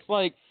know. It's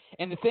like,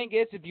 and the thing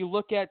is, if you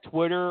look at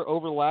Twitter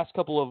over the last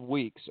couple of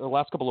weeks, or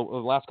last couple of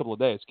days, last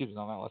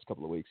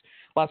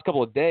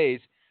couple of days,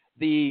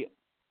 the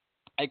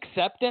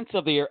acceptance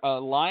of the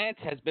Alliance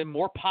has been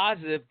more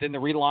positive than the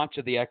relaunch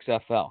of the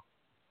XFL.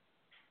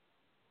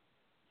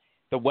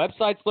 The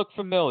websites look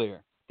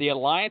familiar. The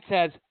Alliance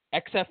has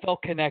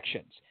XFL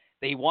connections.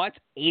 They want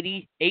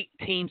 88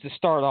 teams to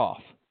start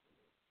off.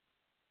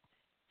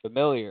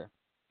 Familiar.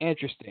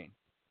 Interesting.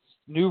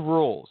 New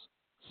rules.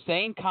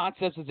 Same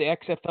concepts as the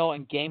XFL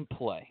and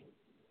gameplay.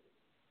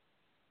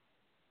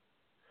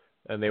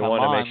 And they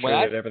want to make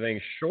sure that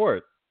everything's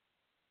short.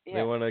 Yeah,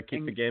 they want to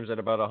keep the games at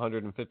about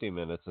 150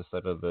 minutes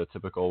instead of the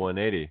typical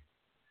 180.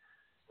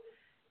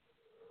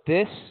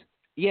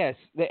 Yes,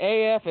 the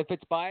AF, if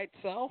it's by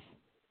itself,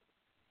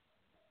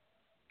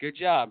 good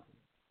job.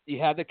 You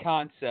have the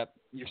concept.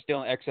 You're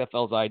still in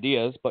XFL's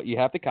ideas, but you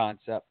have the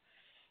concept.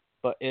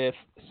 But if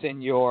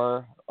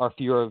Senor or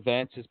Fewer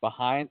Events is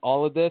behind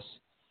all of this,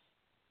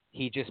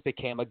 he just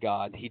became a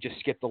god. He just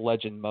skipped the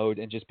legend mode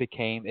and just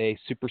became a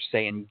Super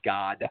Saiyan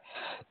god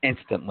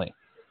instantly.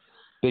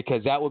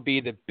 because that would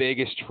be the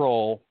biggest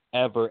troll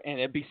ever, and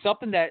it'd be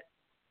something that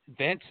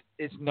Vince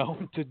is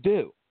known to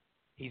do.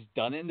 He's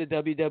done it in the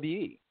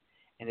WWE,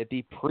 and it'd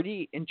be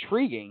pretty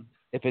intriguing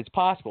if it's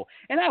possible.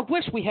 And I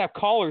wish we have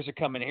callers that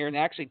come in here and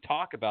actually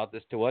talk about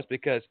this to us,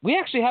 because we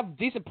actually have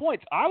decent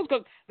points.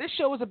 This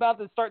show is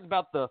starting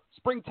about the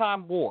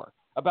springtime war,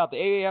 about the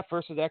AAF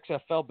versus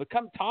XFL, but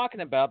come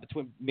talking about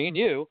between me and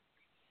you,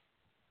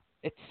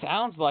 it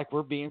sounds like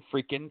we're being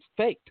freaking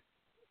faked.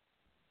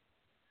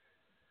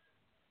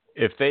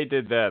 If they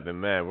did that,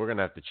 then, man, we're going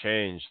to have to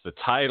change the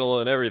title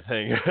and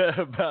everything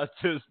about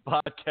this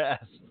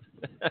podcast.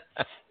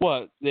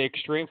 What, the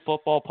Extreme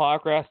Football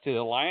Podcast to the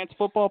Alliance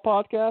Football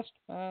Podcast?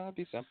 That'd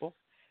be simple.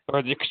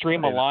 Or the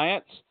Extreme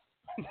Alliance?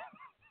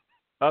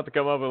 I'll have to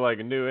come up with like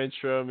a new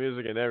intro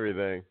music and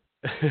everything.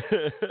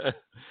 I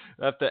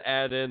have to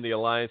add in the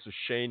alliance with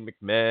Shane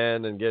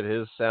McMahon and get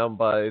his sound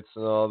bites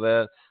and all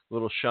that.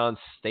 Little Sean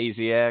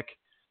Stasiak.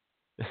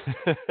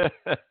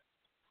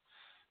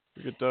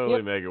 We could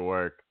totally make it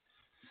work.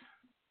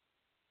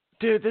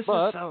 Dude, this is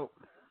so...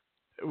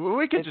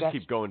 We could just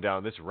keep going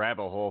down this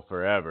rabbit hole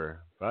forever.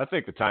 But I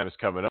think the time is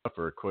coming up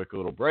for a quick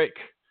little break.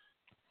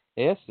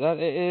 Yes, that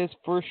is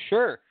for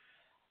sure.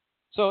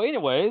 So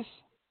anyways,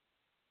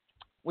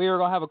 we are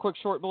going to have a quick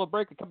short little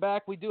break to come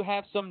back. We do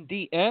have some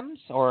DMs,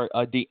 or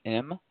a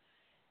DM.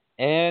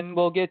 And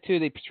we'll get to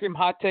the Extreme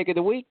Hot Take of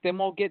the Week. Then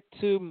we'll get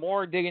to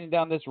more digging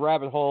down this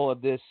rabbit hole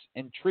of this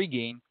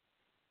intriguing.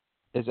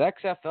 Is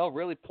XFL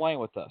really playing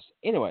with us?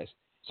 Anyways,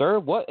 sir,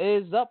 what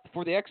is up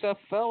for the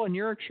XFL and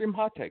your Extreme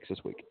Hot Takes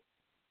this week?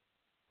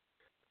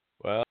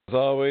 Well, as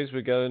always,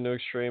 we got a new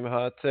Extreme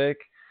Hot Take.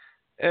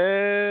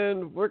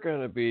 And we're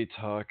going to be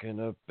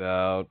talking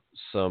about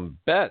some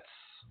bets.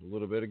 A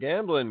little bit of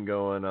gambling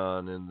going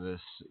on in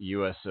this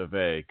US of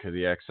A. Could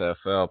the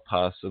XFL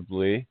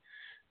possibly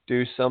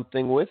do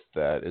something with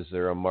that? Is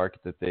there a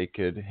market that they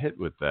could hit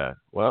with that?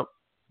 Well,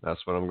 that's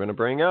what I'm going to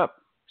bring up.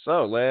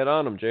 So, lay it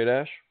on them,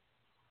 Jdash.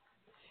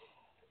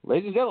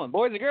 Ladies and gentlemen,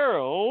 boys and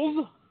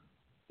girls,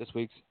 this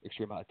week's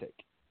Extreme Hot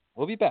Take.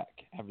 We'll be back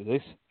after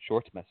this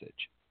short message.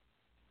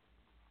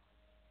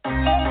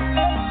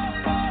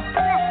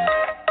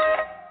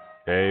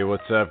 Hey,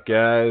 what's up,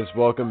 guys?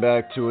 Welcome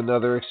back to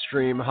another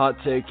Extreme Hot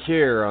Take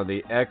here on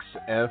the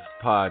XF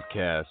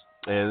Podcast.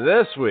 And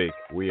this week,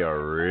 we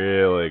are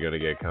really going to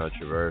get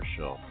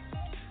controversial.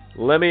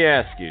 Let me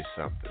ask you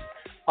something.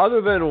 Other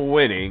than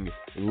winning,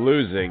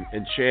 losing,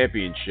 and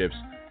championships,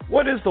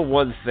 what is the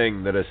one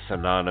thing that is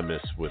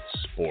synonymous with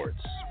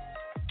sports?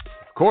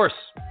 Of course,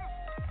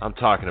 I'm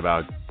talking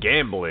about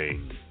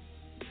gambling.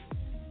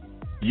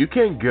 You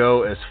can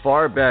go as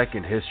far back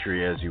in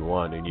history as you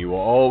want, and you will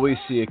always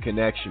see a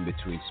connection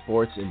between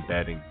sports and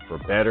betting, for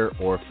better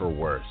or for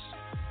worse.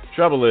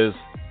 Trouble is,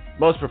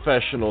 most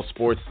professional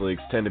sports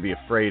leagues tend to be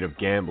afraid of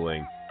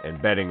gambling,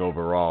 and betting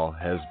overall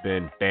has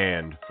been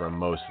banned from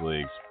most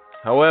leagues.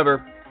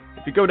 However,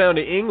 if you go down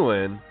to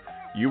England,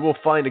 you will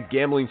find a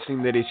gambling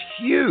scene that is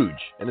huge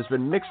and has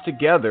been mixed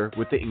together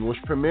with the English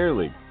Premier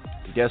League.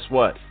 And guess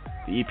what?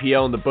 The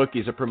EPL and the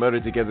bookies are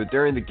promoted together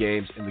during the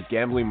games, and the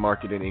gambling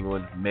market in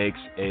England makes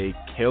a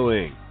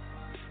killing.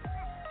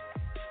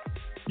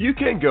 You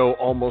can go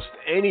almost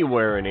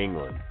anywhere in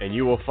England, and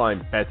you will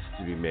find bets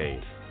to be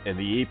made. And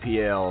the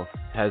EPL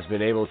has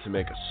been able to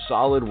make a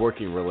solid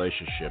working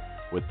relationship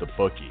with the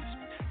bookies.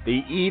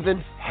 They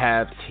even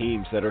have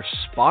teams that are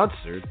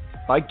sponsored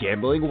by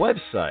gambling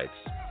websites.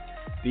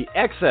 The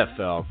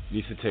XFL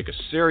needs to take a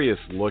serious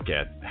look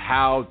at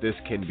how this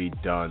can be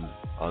done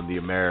on the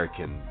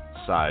American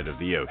side of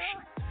the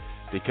ocean,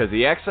 because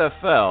the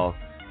XFL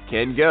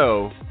can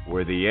go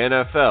where the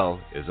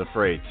NFL is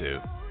afraid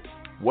to.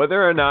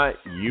 Whether or not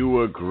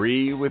you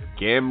agree with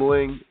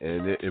gambling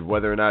and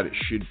whether or not it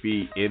should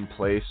be in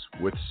place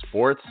with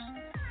sports,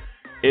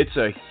 it's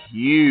a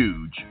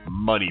huge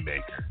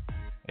moneymaker.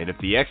 And if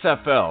the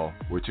XFL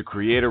were to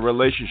create a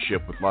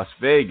relationship with Las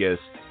Vegas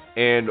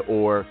and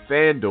or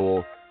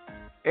FanDuel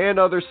and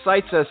other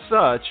sites as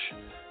such,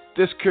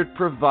 this could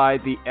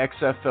provide the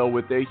XFL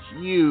with a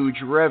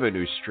huge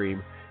revenue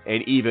stream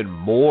and even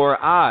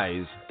more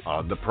eyes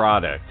on the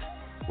product,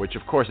 which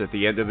of course at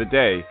the end of the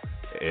day,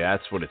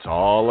 that's what it's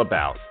all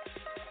about.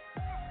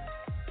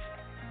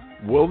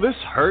 Will this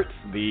hurt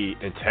the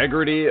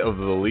integrity of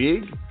the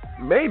league?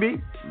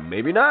 Maybe,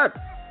 maybe not.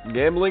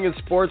 Gambling and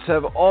sports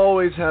have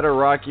always had a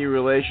rocky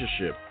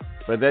relationship,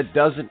 but that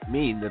doesn't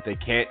mean that they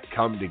can't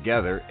come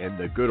together in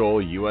the good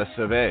old US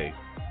of A.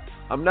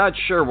 I'm not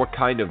sure what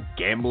kind of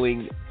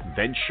gambling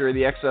venture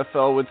the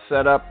XFL would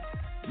set up,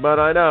 but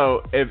I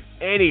know if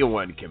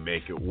anyone can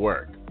make it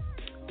work,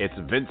 it's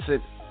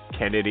Vincent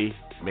Kennedy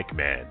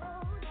McMahon.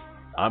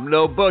 I'm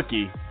no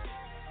bookie,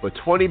 but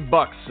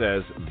 $20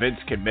 says Vince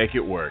can make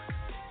it work.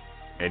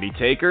 Any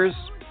takers?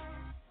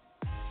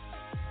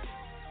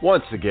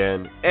 Once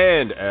again,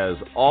 and as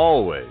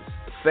always,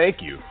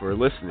 thank you for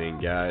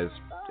listening, guys.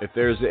 If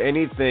there's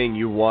anything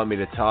you want me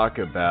to talk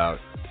about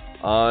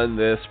on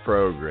this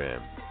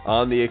program,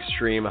 on the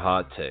Extreme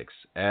Hot Takes,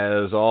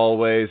 as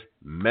always,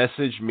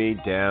 message me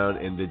down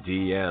in the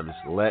DMs.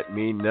 Let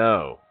me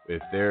know.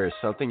 if there is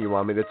something you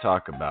want me to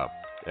talk about.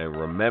 And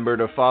remember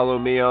to follow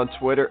me on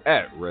Twitter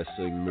at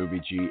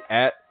WrestlingMovieG,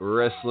 at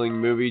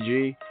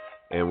WrestlingMovieG.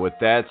 And with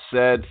that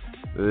said,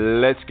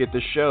 let's get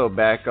the show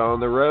back on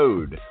the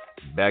road.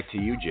 Back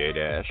to you,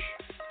 Jdash.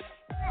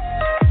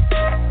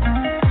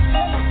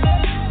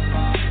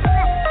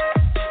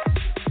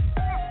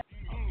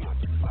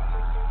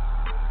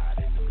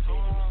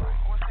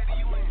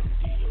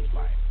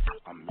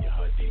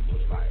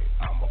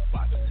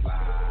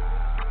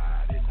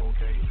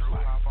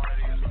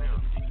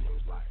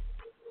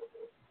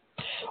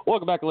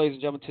 Welcome back, ladies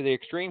and gentlemen, to the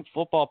Extreme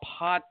Football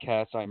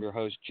Podcast. I'm your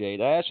host,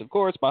 Jdash. Of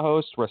course, my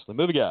host, Wrestling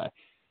Movie Guy.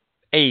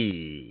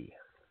 Hey.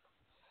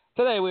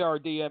 Today, our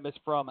DM is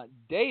from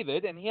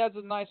David, and he has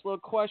a nice little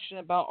question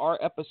about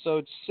our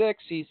episode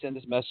 6. He sent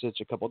this message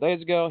a couple of days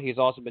ago. He's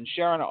also been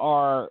sharing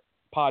our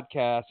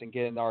podcast and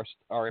getting our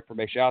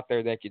information out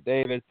there. Thank you,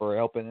 David, for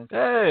helping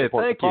support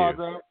the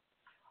program.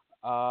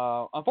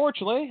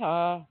 Unfortunately,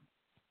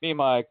 me and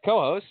my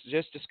co-host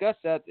just discussed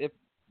that if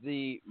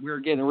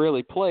we're getting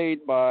really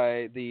played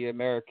by the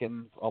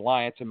American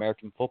Alliance,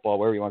 American Football,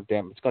 wherever you want to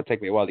damn. It's going to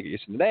take me a while to get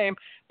used to the name,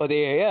 but the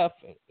AAF,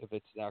 if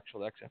it's the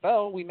actual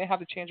XFL, we may have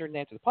to change our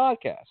name to the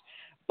podcast.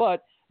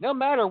 But no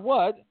matter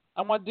what,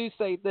 I want to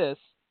say this.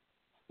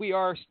 We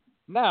are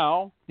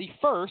now the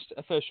first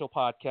official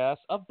podcast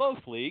of both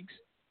leagues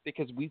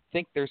because we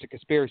think there's a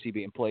conspiracy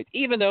being played,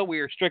 even though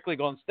we are strictly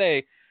going to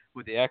stay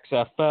with the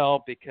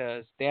XFL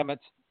because, damn it,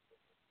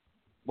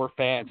 we're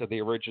fans of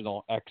the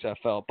original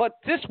XFL. But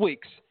this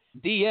week's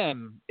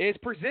DM is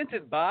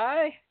presented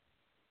by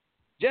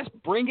Just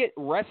Bring It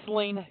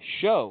Wrestling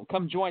Show.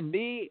 Come join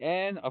me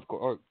and, of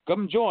course, or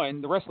come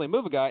join the Wrestling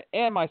Movie Guy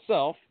and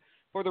myself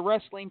for the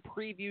wrestling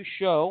review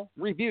show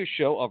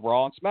of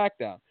Raw and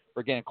SmackDown.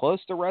 We're getting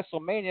close to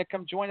WrestleMania.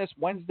 Come join us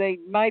Wednesday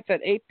nights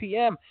at 8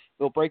 p.m.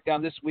 We'll break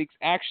down this week's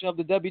action of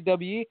the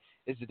WWE.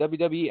 Is the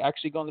WWE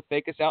actually going to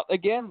fake us out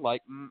again,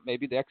 like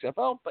maybe the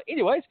XFL? But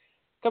anyways,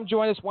 come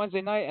join us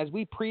Wednesday night as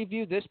we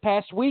preview this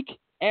past week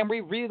and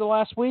review the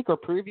last week or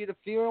preview the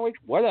few weeks,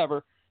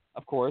 whatever.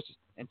 Of course,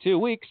 in 2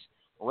 weeks,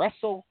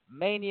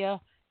 WrestleMania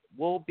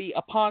will be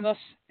upon us.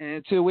 And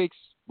in 2 weeks,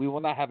 we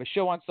will not have a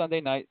show on Sunday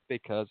night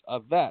because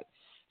of that.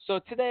 So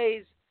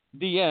today's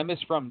DM is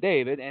from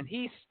David, and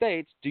he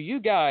states, do you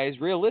guys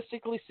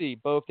realistically see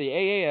both the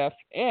AAF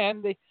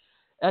and the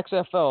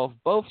XFL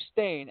both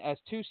staying as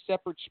two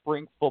separate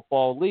spring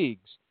football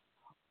leagues?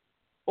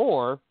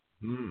 Or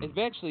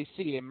eventually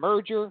see a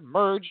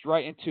merged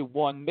right into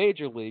one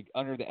major league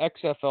under the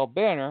XFL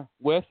banner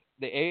with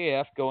the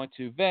AAF going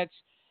to Vince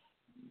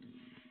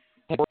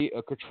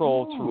a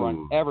control to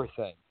run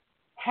everything.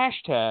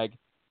 Hashtag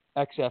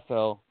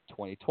XFL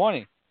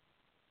 2020.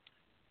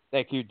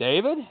 Thank you,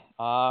 David.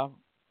 I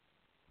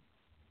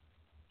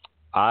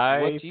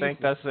think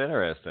that's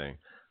interesting.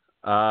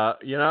 I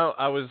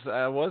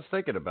was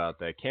thinking about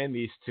that. Can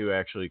these two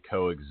actually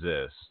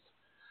coexist?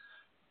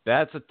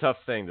 That's a tough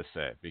thing to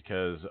say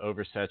because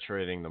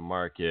oversaturating the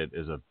market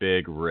is a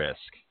big risk.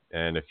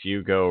 And if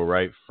you go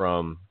right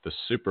from the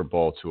Super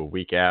Bowl to a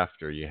week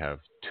after, you have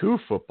two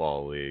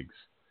football leagues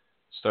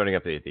starting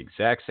up at the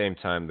exact same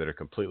time that are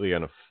completely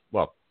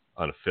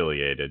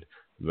unaffiliated.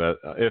 But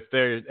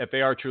if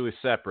they are truly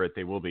separate,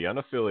 they will be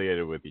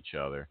unaffiliated with each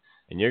other.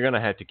 And you're going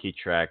to have to keep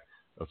track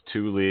of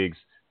two leagues,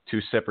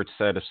 two separate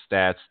set of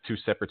stats, two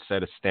separate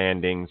set of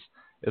standings.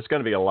 It's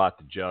going to be a lot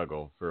to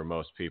juggle for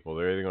most people.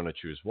 They're either going to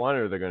choose one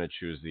or they're going to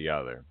choose the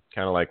other.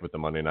 Kind of like with the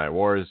Monday Night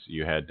Wars,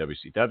 you had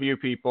WCW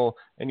people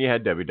and you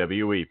had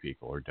WWE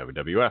people or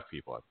WWF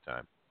people at the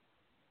time.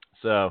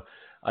 So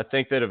I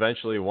think that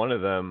eventually one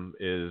of them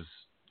is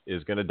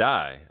going to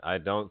die. I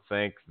don't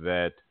think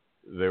that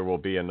there will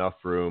be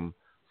enough room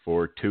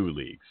for two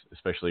leagues,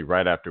 especially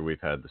right after we've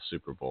had the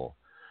Super Bowl.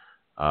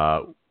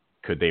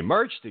 Could they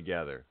merge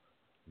together?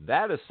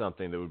 That is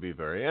something that would be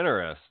very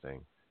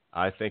interesting.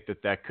 I think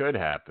that could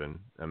happen.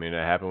 I mean,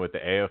 it happened with the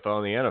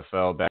AFL and the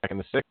NFL back in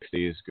the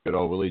 60s. Good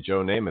old Willie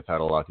Joe Namath had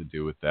a lot to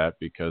do with that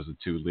because the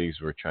two leagues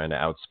were trying to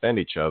outspend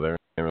each other.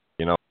 And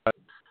you know what?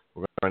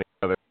 We're going to run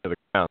each other to the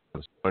ground.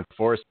 So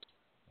enforced,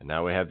 and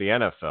now we have the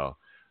NFL.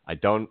 I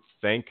don't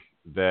think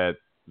that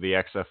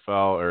the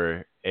XFL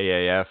or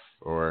AAF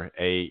or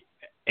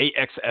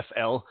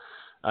AXFL,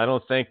 I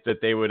don't think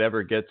that they would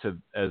ever get to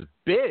as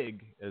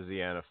big as the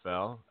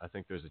NFL. I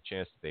think there's a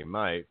chance that they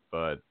might,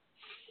 but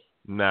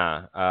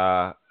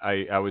I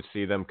would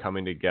see them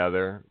coming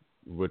together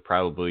would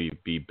probably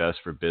be best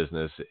for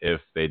business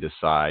if they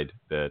decide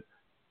that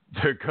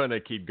they're going to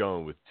keep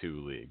going with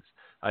two leagues.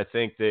 I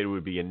think that it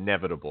would be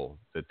inevitable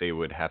that they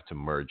would have to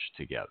merge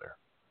together.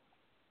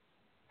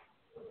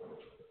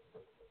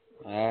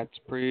 That's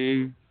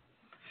pretty.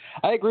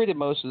 I agree to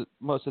most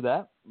of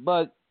that,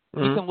 but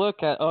you can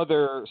look at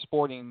other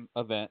sporting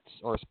events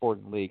or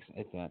sporting leagues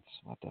events.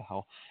 What the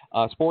hell?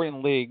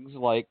 Sporting leagues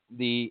like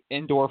the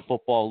Indoor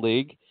Football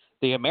League,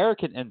 the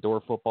American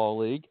Indoor Football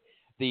League,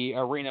 the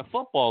Arena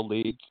Football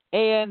League,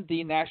 and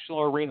the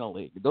National Arena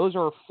League. Those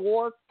are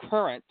 4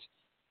 current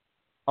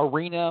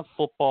arena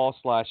football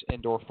 /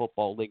 indoor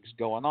football leagues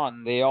going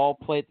on. They all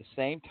play at the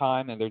same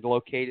time, and they're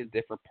located in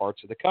different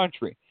parts of the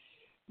country.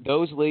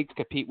 Those leagues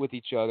compete with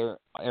each other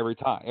every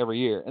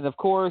year. And, of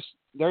course,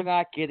 they're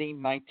not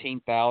getting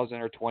 19,000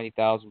 or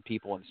 20,000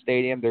 people in the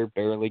stadium. They're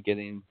barely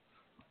getting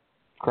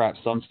crap.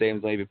 Some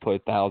stadiums maybe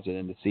put 1,000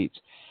 in the seats.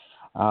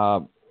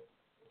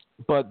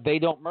 But they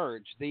don't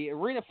merge. The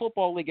Arena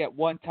Football League at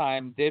one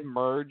time did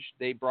merge.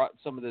 They brought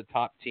some of the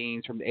top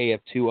teams from the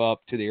AF2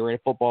 up to the Arena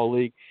Football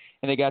League.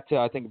 And they got to,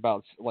 I think,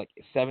 about like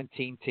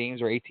 17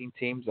 teams or 18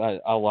 teams.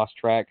 I lost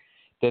track.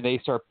 Then they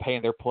start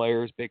paying their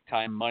players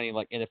big-time money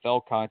like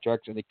NFL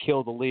contracts, and they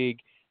killed the league.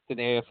 Then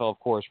the AFL, of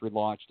course,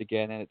 relaunched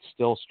again, and it's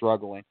still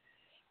struggling.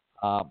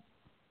 But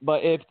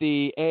if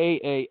the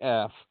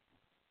AAF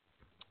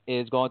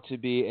is going to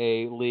be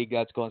a league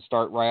that's going to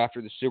start right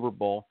after the Super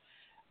Bowl,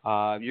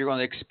 you're going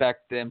to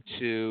expect them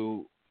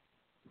to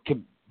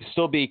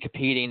still be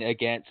competing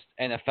against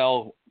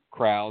NFL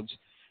crowds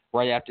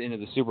right after the end of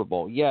the Super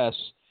Bowl. Yes,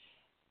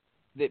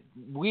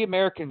 we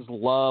Americans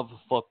love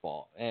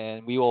football,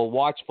 and we will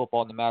watch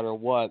football no matter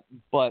what,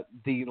 but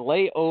the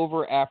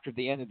layover after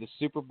the end of the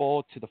Super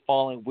Bowl to the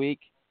following week,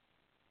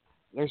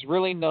 there's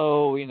really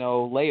no,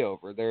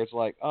 layover. There's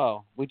like,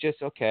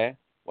 okay,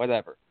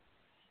 whatever.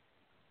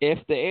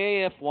 If the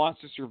AAF wants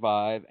to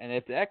survive, and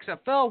if the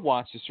XFL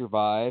wants to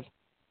survive,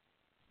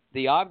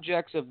 the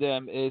objects of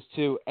them is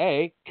to,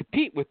 A,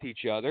 compete with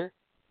each other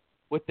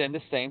within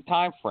the same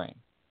time frame.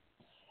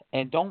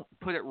 And don't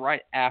put it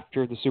right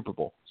after the Super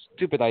Bowl.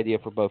 Stupid idea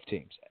for both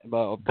teams.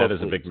 That is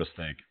a big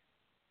mistake.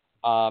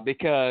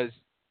 Because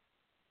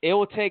it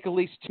will take at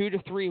least 2 to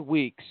 3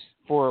 weeks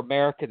for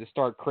America to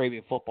start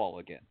craving football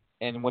again.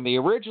 And when the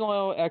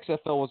original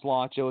XFL was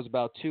launched, it was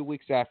about 2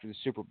 weeks after the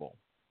Super Bowl.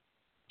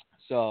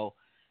 So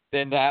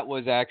then that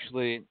was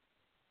actually,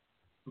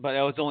 but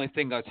that was the only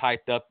thing that was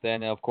hyped up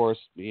then. Of course,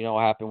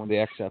 what happened with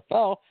the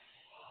XFL.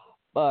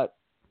 But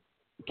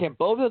can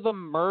both of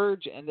them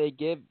merge and they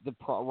give the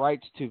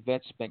rights to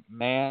Vince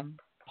McMahon?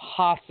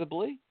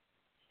 Possibly,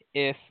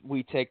 if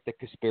we take the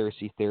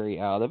conspiracy theory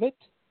out of it.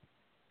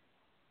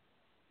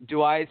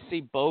 Do I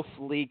see both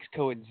leagues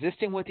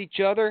coexisting with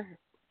each other?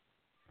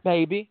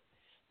 Maybe.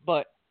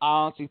 But I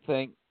honestly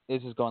think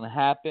this is going to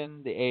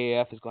happen. The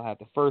AAF is going to have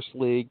the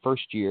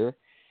first year,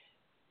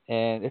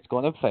 and it's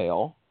going to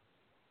fail.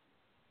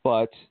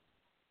 But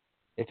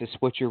it's a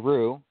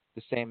switcheroo.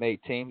 The same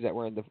 8 teams that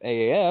were in the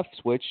AAF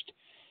switched,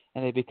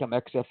 and they become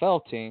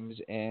XFL teams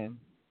in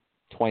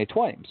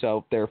 2020.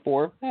 So,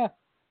 therefore, no.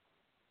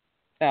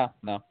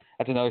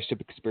 That's another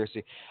stupid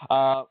conspiracy.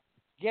 Can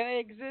they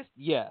exist?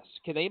 Yes.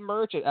 Can they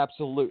merge?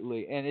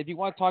 Absolutely. And if you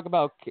want to talk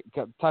about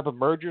type of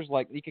mergers,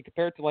 like you can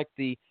compare it to like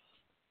the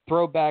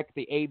throwback,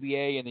 the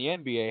ABA and the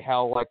NBA,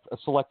 how like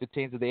selected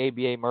teams of the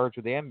ABA merge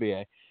with the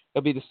NBA.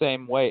 It'll be the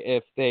same way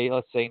if they,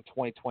 let's say in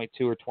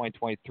 2022 or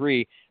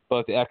 2023,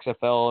 both the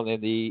XFL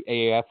and the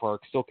AAF are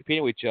still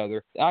competing with each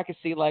other. I could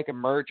see like a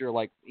merger,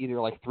 like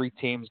either like 3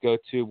 teams go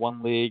to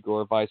one league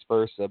or vice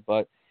versa.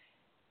 But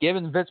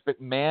given Vince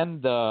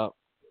McMahon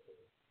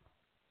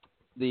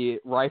the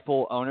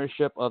rightful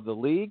ownership of the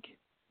league,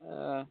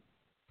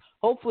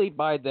 hopefully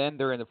by then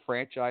they're in the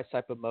franchise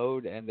type of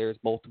mode and there's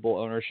multiple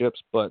ownerships.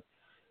 But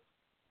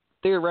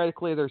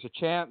theoretically, there's a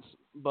chance.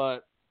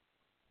 But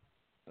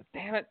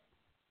damn it,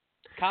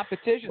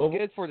 competition is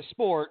good for the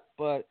sport,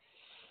 but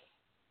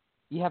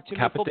you have too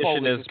many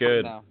football leagues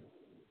now.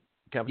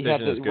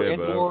 Competition is good,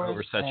 but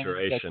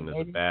oversaturation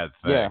is a bad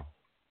thing. Yeah,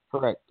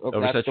 correct.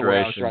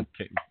 Oversaturation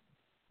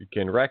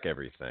can wreck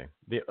everything.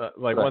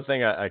 One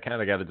thing I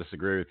kind of got to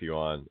disagree with you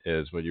on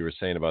is what you were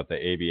saying about the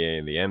ABA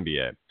and the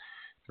NBA.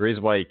 The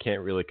reason why you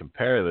can't really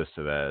compare this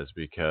to that is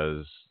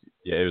because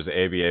it was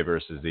the ABA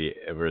versus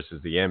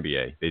the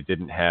NBA. They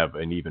didn't have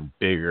an even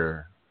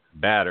bigger,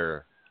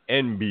 badder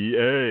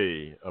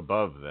NBA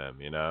above them,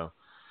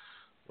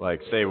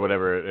 Like, say,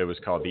 whatever it was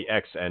called, the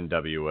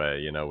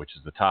XNWA, which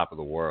is the top of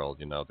the world.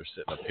 They're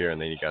sitting up here,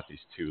 and then you got these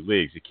 2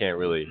 leagues. You can't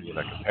really,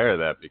 compare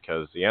that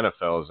because the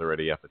NFL is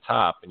already at the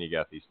top, and you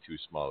got these 2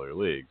 smaller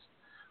leagues.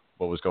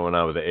 What was going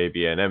on with the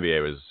ABA and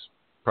NBA was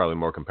probably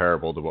more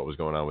comparable to what was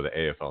going on with the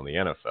AFL and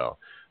the NFL.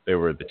 They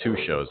were the 2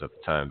 shows at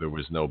the time. There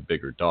was no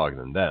bigger dog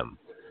than them.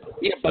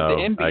 Yeah, but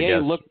the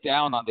NBA looked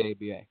down on the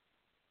ABA.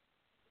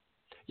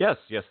 Yes,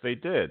 they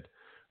did.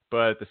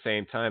 But at the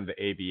same time, the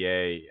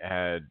ABA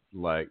had,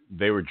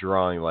 they were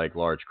drawing,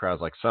 large crowds.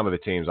 Like, some of the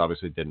teams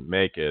obviously didn't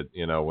make it,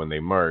 when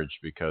they merged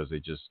because they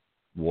just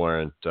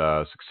weren't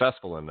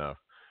successful enough.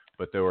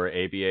 But there were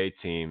ABA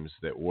teams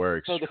that were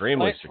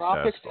extremely successful. So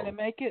the Tropics didn't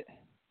make it?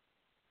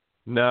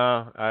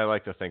 No, I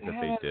like to think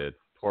that they did.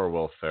 Poor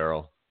Will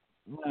Ferrell.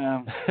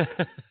 No.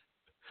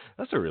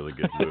 That's a really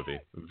good movie.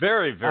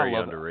 Very, very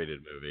underrated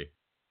movie.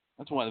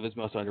 That's one of his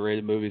most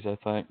underrated movies, I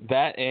think.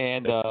 That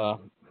and...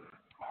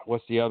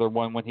 what's the other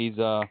one when he's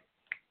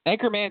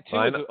Anchorman 2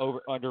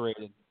 is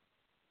underrated.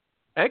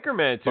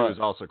 Anchorman 2 is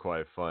also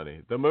quite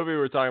funny. The movie we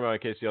were talking about, in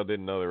case y'all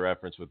didn't know the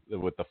reference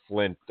with the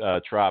Flint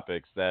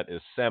Tropics, that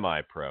is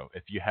Semi-Pro.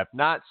 If you have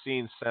not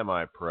seen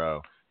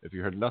Semi-Pro, if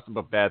you heard nothing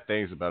but bad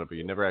things about it, but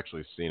you've never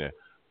actually seen it,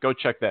 go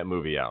check that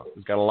movie out.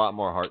 It's got a lot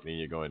more heart than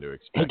you're going to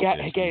expect.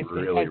 Guys.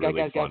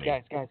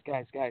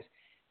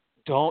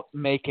 Don't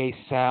make a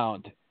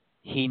sound.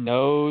 He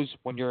knows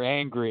when you're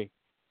angry.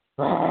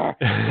 Time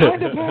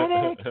to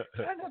panic.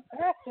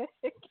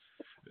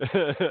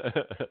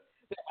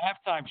 The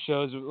halftime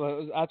shows,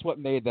 that's what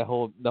made the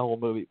whole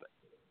movie. But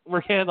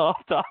we're getting off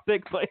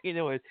topic, but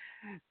anyways,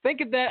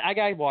 think of that. I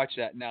gotta watch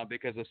that now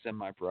because of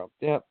Semi-Pro.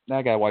 Yep, now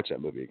I gotta watch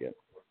that movie again.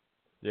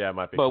 Yeah, it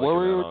might be. But what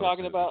we were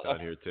talking about out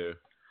here too.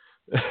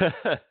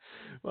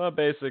 Well,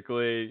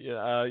 basically,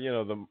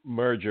 the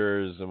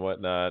mergers and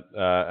whatnot,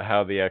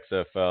 how the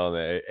XFL and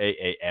the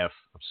AAF,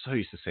 I'm so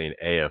used to saying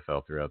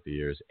AFL throughout the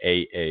years,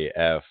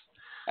 AAF,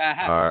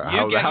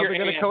 how they're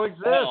going to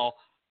coexist.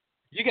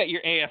 You got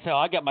your AFL,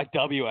 I got my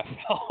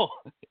WFL.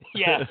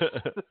 Yes.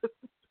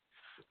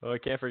 Well, I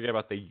can't forget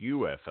about the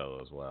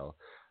UFL as well.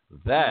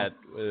 That,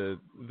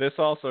 this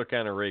also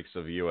kind of reeks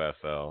of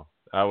UFL.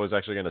 I was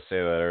actually going to say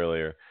that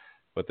earlier.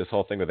 But this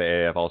whole thing with the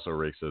AAF also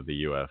reeks of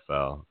the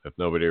UFL. If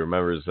nobody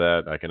remembers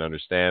that, I can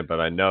understand. But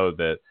I know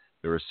that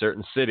there were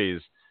certain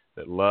cities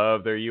that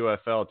love their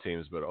UFL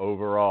teams. But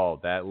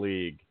overall, that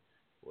league,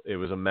 it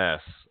was a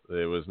mess.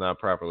 It was not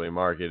properly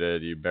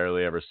marketed. You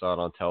barely ever saw it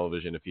on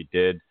television. If you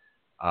did,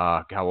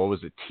 God, what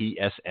was it?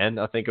 TSN,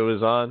 I think it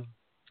was on.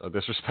 No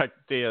disrespect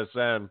to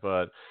TSN,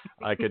 but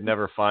I could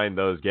never find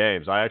those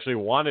games. I actually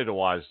wanted to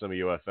watch some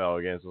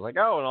UFL games. I was like,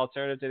 an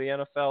alternative to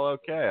the NFL.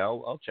 Okay,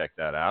 I'll check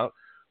that out.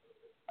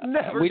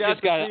 We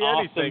just got an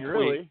awesome tweet.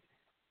 Really.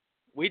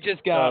 We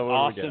just got an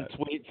awesome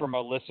tweet from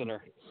a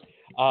listener.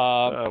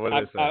 What did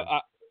they say?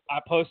 I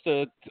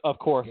posted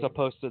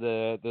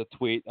the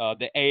tweet.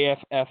 The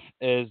AFF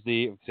is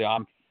the. See,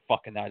 I'm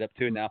fucking that up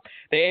too now.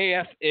 The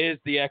AF is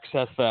the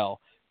XFL.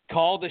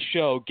 Call the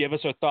show. Give us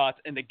our thoughts.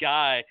 And the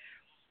guy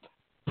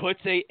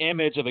puts a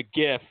image of a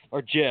GIF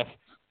of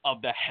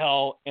the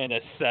Hell in a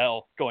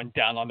Cell going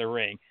down on the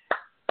ring.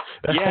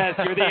 Yes,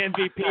 you're the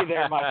MVP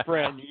there, my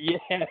friend. Yes,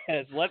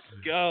 let's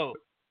go.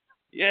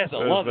 Yes, I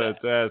love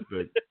that.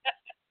 Fantastic.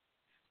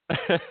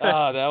 That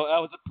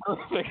was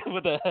perfect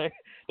with the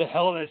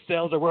Hell in a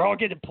Cell. We're all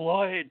getting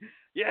deployed.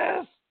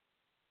 Yes.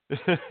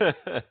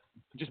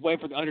 Just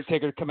waiting for the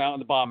Undertaker to come out in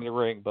the bottom of the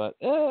ring, but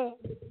anyways.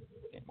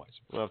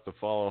 We'll have to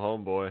follow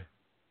homeboy.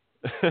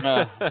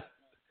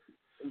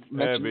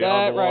 Mention be that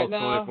on the right wall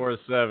now.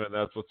 24/7.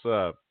 That's what's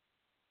up.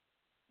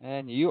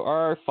 And you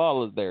are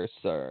followed there,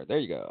 sir. There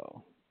you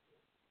go.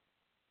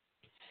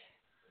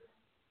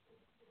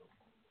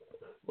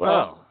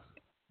 Well,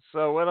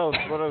 so what else?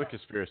 What other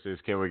conspiracies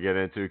can we get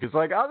into? Because,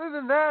 other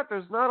than that,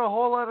 there's not a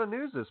whole lot of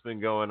news that's been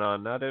going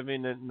on. Not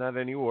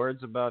any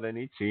words about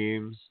any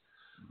teams.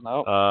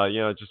 Nope.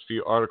 Just a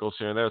few articles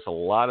here and there. It's a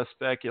lot of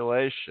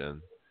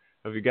speculation.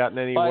 Have you gotten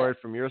any word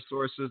from your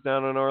sources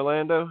down in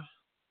Orlando?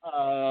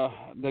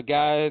 The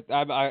guy,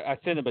 I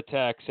sent him a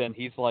text, and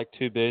he's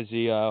too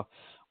busy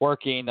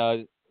working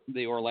the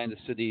Orlando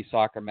City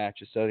soccer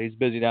matches, so he's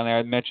busy down there.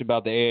 I mentioned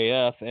about the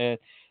AAF, and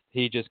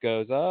he just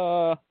goes,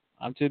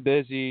 I'm too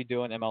busy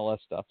doing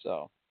MLS stuff,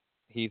 so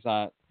he's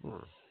not.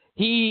 When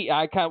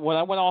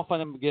I went off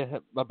on him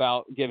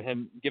about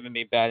giving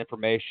me bad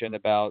information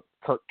about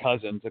Kirk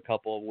Cousins a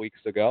couple of weeks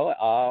ago,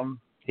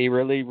 he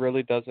really,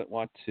 really doesn't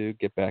want to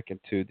get back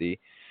into the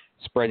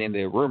spreading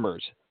the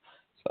rumors.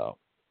 So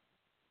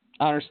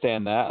I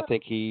understand that. I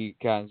think he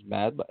kind of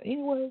mad, but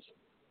anyways.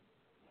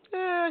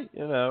 Yeah,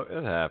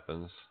 it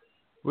happens.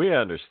 We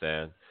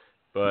understand,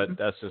 but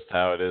that's just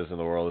how it is in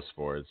the world of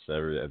sports.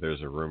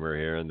 There's a rumor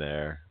here and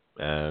there.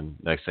 And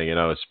next thing you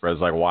know, it spreads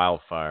like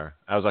wildfire.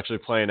 I was actually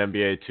playing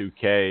NBA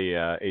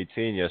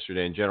 2K18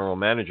 yesterday in general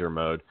manager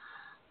mode,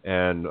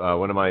 and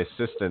one of my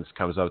assistants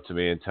comes up to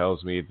me and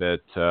tells me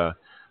that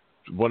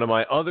one of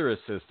my other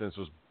assistants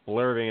was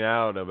blurting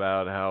out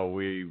about how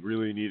we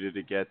really needed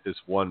to get this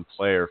one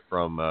player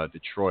from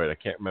Detroit. I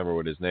can't remember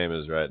what his name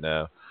is right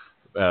now.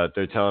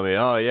 They're telling me,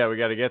 oh, yeah, we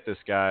got to get this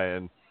guy,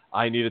 and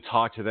I need to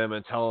talk to them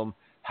and tell them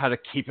how to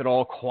keep it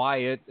all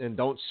quiet and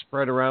don't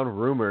spread around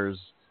rumors.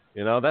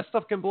 That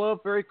stuff can blow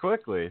up very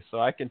quickly. So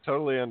I can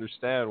totally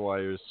understand why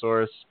your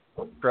source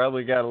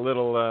probably got a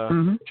little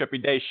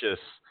trepidatious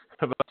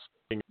about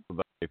speaking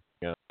about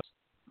anything else.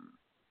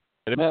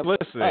 And if you're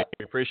listening,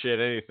 we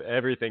appreciate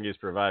everything he's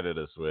provided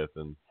us with.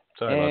 And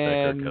sorry about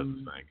that Kirk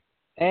Cousins thing.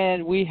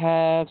 And we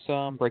have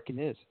some breaking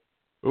news.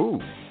 Ooh,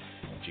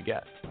 what you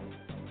got?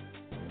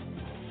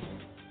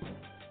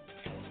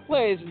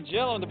 Ladies and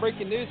gentlemen, the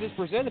breaking news is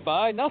presented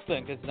by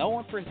nothing, because no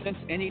one presents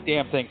any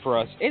damn thing for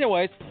us.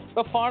 Anyways,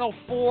 the Final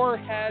Four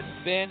has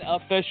been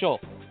official.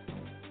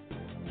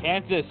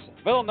 Kansas,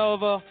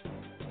 Villanova,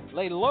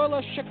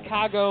 Loyola,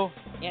 Chicago,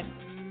 and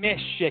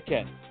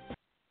Michigan.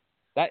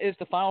 That is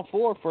the Final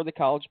Four for the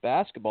college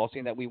basketball,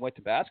 seeing that we went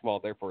to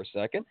basketball there for a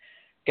second.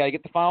 Got to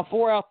get the Final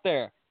Four out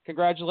there.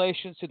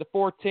 Congratulations to the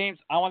 4 teams.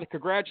 I want to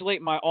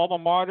congratulate my alma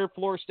mater,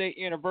 Florida State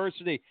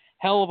University.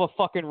 Hell of a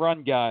fucking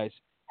run, guys.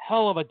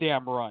 Hell of a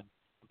damn run.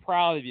 I'm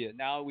proud of you.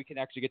 Now we can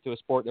actually get to a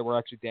sport that we're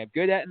actually damn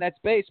good at, and that's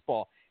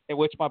baseball, in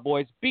which my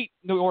boys beat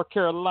North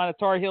Carolina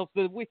Tar Heels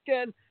this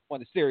weekend. Won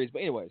the series. But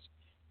anyways,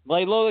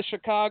 Loyola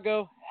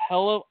Chicago,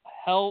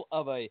 hell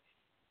of a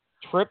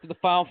trip to the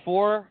Final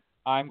Four,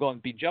 I'm going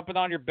to be jumping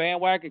on your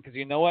bandwagon because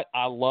you know what?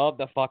 I love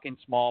the fucking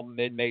small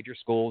mid-major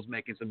schools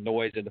making some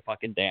noise in the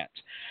fucking dance.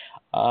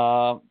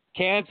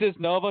 Kansas,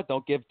 Nova,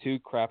 don't give two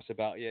craps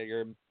about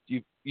you.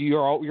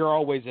 You're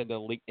always in the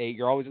Elite Eight.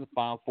 You're always in the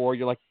Final Four.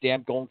 You're like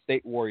damn Golden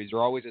State Warriors.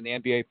 You're always in the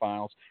NBA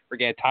Finals. We're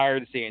getting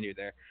tired of seeing you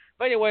there.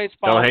 But anyways,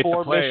 Final Don't hate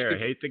Four. the player,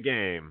 Michigan. hate the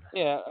game.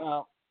 Yeah,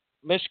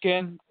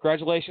 Michigan,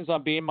 congratulations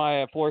on being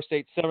my Florida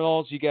State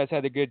Seminoles. You guys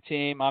had a good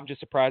team. I'm just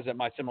surprised that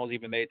my Seminoles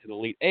even made it to the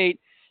Elite Eight.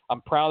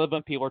 I'm proud of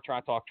them. People are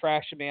trying to talk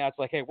trash to me. I was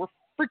like, hey, we're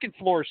freaking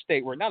Florida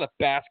State. We're not a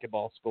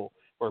basketball school.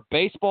 We're a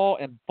baseball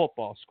and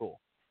football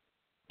school.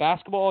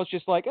 Basketball is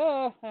just like,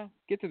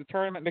 get to the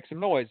tournament, make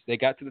some noise. They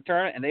got to the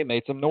tournament, and they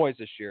made some noise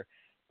this year.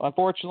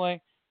 Unfortunately,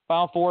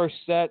 Final Four is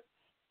set,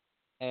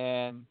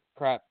 and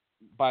crap,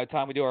 by the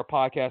time we do our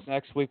podcast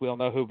next week, we don't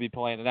know who will be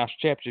playing the national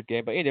championship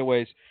game. But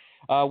anyways,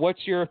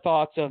 what's your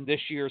thoughts on this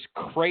year's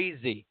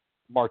crazy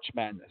March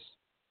Madness?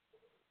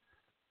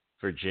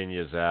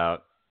 Virginia's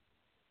out.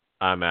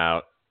 I'm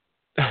out.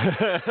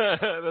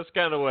 That's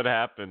kind of what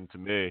happened to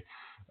me.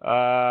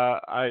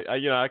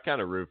 I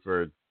kind of root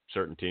for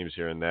certain teams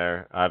here and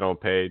there. I don't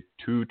pay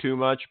too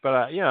much, but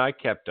I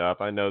kept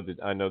up. I know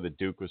that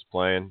Duke was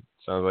playing.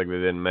 Sounds like they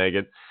didn't make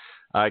it.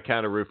 I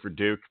kind of root for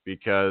Duke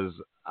because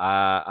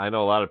I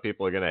know a lot of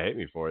people are going to hate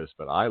me for this,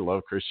 but I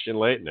love Christian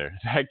Laettner.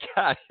 That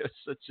guy is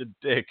such a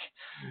dick.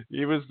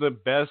 He was the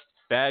best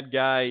bad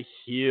guy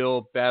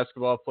heel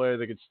basketball player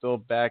that could still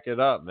back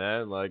it up,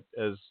 man. Like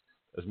as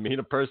mean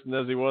a person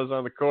as he was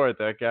on the court,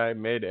 that guy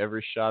made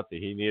every shot that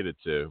he needed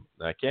to.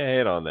 I can't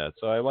hate on that.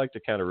 So I like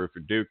to kind of root for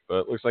Duke,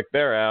 but it looks like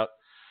they're out.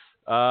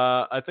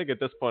 I think at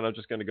this point I'm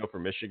just going to go for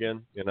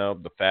Michigan.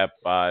 The Fab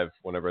Five.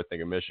 Whenever I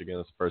think of Michigan,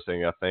 that's the first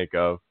thing I think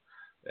of.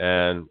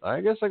 And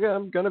I guess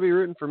I'm going to be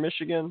rooting for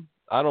Michigan.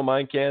 I don't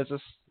mind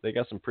Kansas. They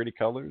got some pretty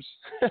colors.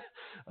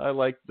 I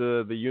like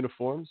the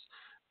uniforms.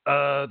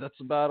 That's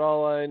about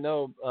all I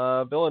know.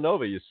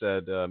 Villanova, you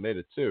said, made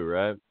it too,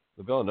 right?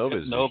 The Villanova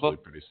is usually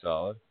pretty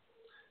solid.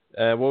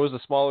 And what was the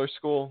smaller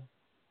school?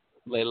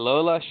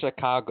 Loyola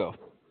Chicago.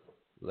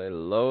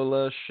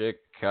 Loyola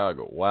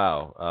Chicago.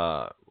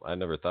 Wow. I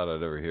never thought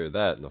I'd ever hear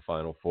that in the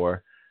Final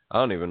Four. I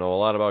don't even know a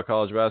lot about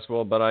college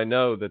basketball, but I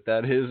know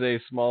that is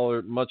a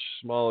much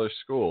smaller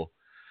school.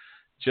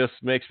 Just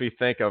makes me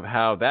think of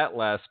how that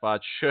last spot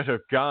should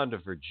have gone to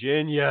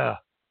Virginia.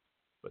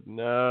 But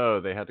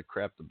no, they had to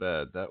crap the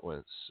bed. That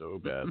went so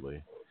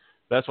badly.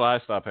 That's why I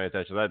stopped paying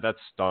attention. That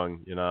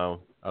stung,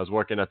 I was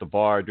working at the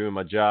bar doing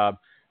my job,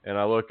 and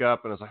I look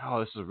up, and I was like,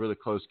 oh, this is a really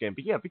close game.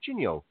 But, yeah,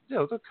 Virginia,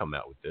 they'll come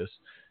out with this.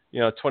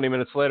 20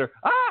 minutes later,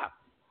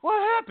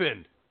 what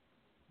happened?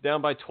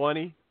 Down by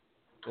 20,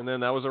 and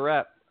then that was a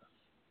wrap.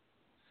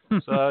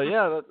 So,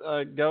 yeah,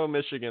 go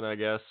Michigan, I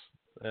guess.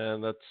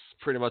 And that's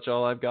pretty much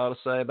all I've got to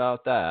say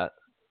about that.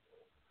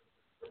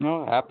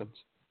 No, it happens.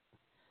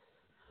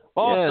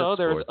 Also,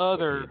 there's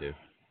other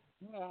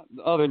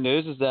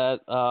news is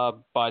that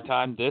by the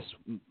time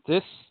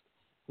this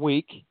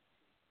week,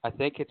 I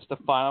think it's the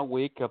final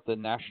week of the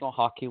National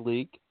Hockey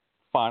League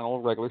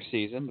final regular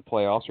season. The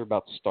playoffs are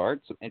about to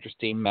start. Some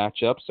interesting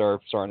matchups are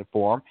starting to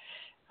form.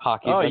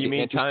 You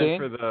mean time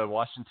for the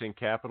Washington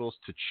Capitals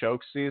to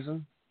choke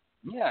season?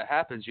 Yeah, it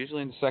happens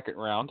usually in the second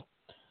round.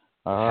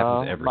 It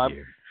happens every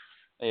year.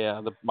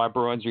 Yeah, my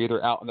Bruins are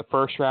either out in the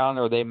first round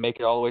or they make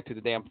it all the way to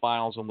the damn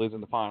finals and lose in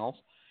the finals.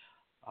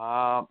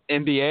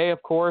 NBA,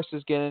 of course,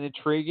 is getting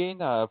intriguing.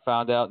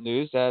 Found out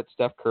news that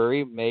Steph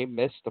Curry may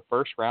miss the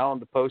first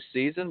round of the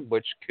postseason,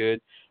 which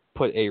could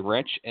put a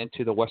wrench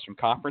into the Western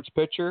Conference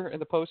picture in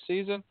the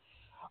postseason.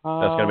 That's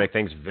going to make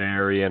things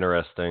very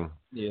interesting.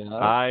 Yeah.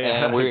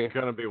 I'm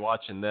going to be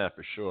watching that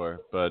for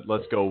sure. But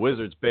let's go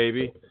Wizards,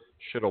 baby.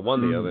 Should have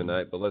won the other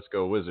night, but let's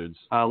go Wizards.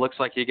 Looks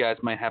like you guys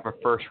might have a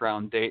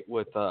first-round date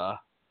with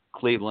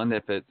Cleveland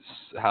if it's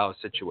how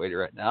it's situated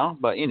right now.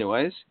 But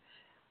anyways.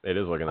 It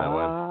is looking that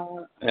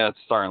way. Yeah, it's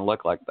starting to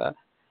look like that.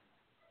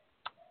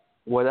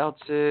 What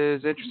else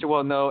is interesting?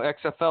 Well, no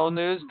XFL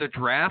news. The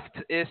draft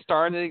is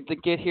starting to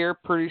get here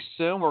pretty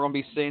soon. We're going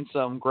to be seeing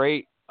some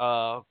great,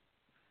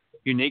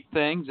 unique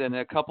things. In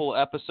a couple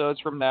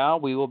episodes from now,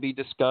 we will be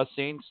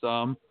discussing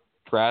some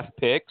draft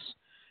picks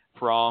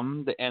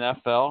from the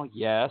NFL.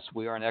 Yes,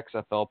 we are an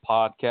XFL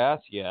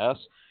podcast. Yes,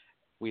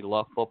 we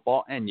love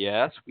football. And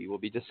yes, we will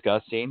be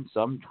discussing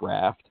some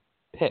draft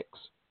picks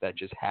that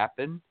just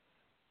happened.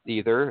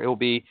 Either it will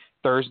be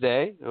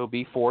Thursday, it will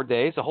be 4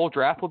 days. The whole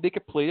draft will be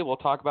completed. We'll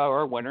talk about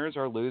our winners,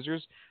 our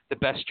losers, the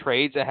best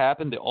trades that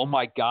happened, the oh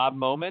my God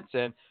moments,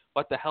 and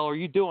what the hell are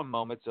you doing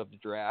moments of the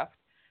draft.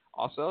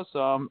 Also,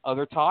 some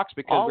other talks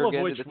because all we're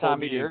getting to the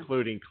time of year.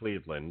 Including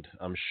Cleveland,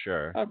 I'm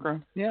sure.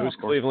 Okay. Yeah. Who's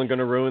Cleveland going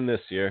to ruin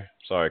this year?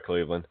 Sorry,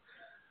 Cleveland.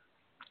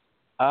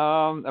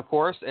 Of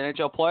course,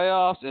 NHL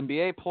playoffs,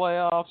 NBA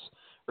playoffs.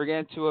 We're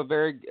getting to a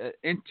very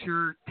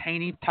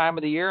entertaining time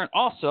of the year, and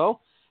also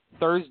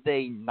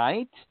Thursday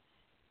night,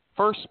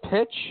 first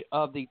pitch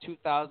of the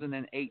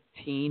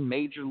 2018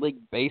 Major League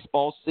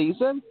Baseball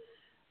season.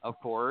 of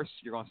course,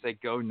 you're going to say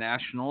go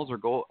Nationals or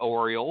go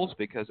Orioles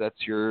because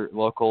that's your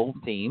local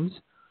teams.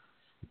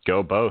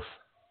 Go both.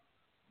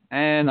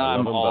 And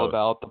I'm all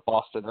about the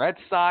Boston Red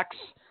Sox,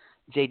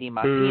 J.D.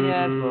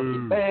 Martinez,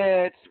 Mookie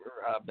Betts,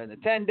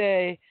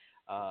 Benintendi.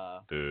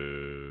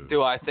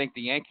 Do I think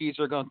the Yankees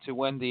are going to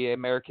win the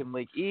American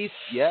League East?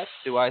 Yes.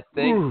 Do I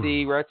think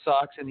the Red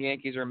Sox and the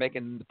Yankees are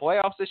making the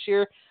playoffs this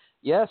year?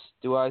 Yes.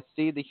 Do I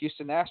see the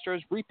Houston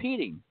Astros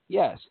repeating?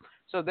 Yes.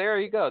 So there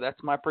you go.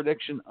 That's my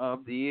prediction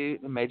of the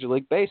Major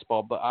League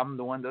Baseball. But I'm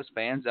the one of those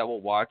fans that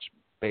will watch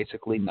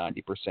basically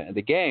 90% of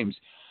the games.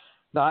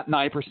 Not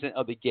 90%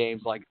 of the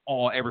games, like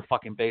every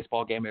fucking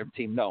baseball game, every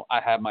team. No,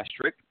 I have my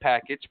strict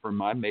package for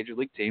my Major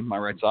League team, my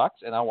Red Sox,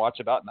 and I watch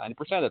about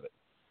 90% of it.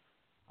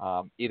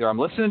 Either I'm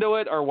listening to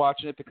it or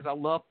watching it because I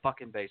love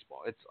fucking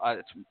baseball.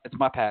 It's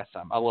my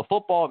pastime. I love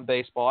football and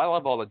baseball. I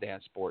love all the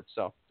damn sports.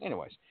 So,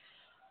 anyways,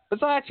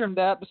 besides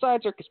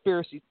our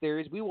conspiracy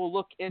theories, we will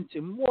look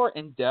into more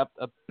in depth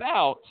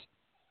about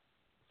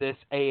this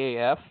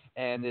AAF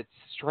and its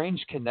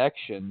strange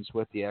connections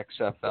with the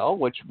XFL,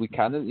 which we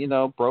kind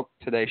of, broke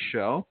today's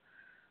show.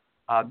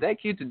 Thank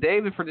you to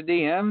David for the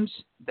DMs.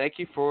 Thank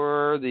you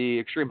for the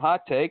extreme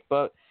hot take,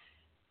 but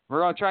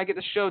we're going to try and get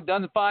the show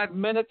done in 5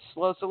 minutes.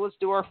 So let's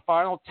do our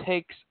final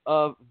takes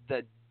of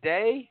the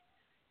day.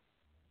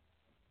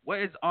 What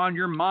is on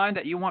your mind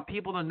that you want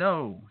people to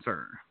know,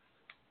 sir?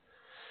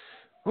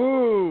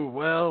 Ooh,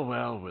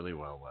 Willie,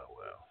 well.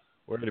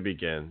 Where to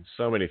begin?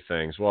 So many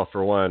things. Well,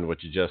 for one,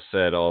 what you just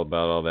said all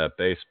about all that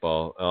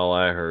baseball, all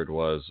I heard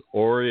was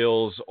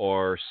Orioles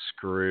are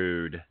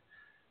screwed.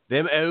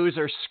 Them O's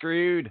are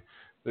screwed.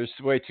 There's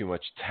way too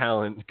much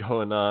talent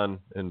going on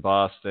in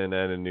Boston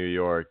and in New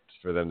York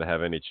for them to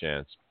have any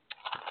chance.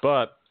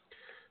 But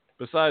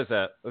besides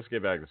that, let's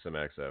get back to some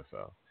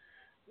XFL.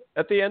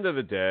 At the end of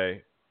the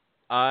day,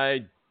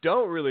 I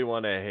don't really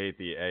want to hate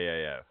the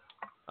AAF.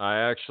 I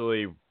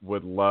actually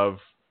would love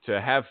to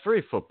have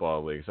 3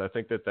 football leagues. I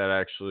think that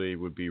actually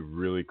would be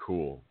really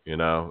cool,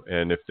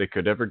 and if they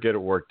could ever get it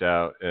worked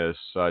out as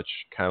such,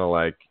 kind of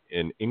like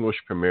in English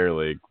Premier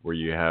League where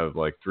you have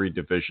like 3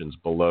 divisions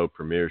below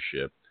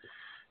Premiership,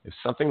 if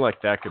something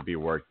like that could be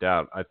worked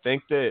out, I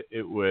think that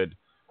it would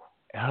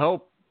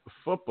help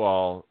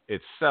football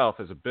itself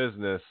as a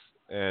business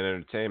and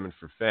entertainment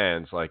for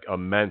fans like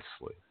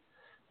immensely.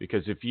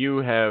 Because if you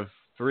have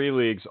 3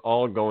 leagues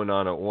all going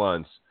on at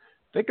once,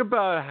 think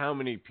about how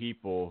many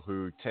people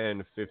who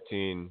 10,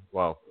 15,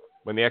 well,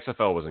 when the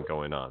XFL wasn't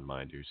going on,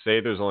 mind you,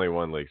 say there's only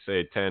 1 league,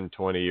 say 10,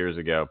 20 years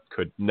ago,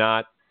 could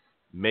not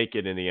make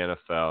it in the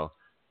NFL.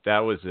 That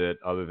was it,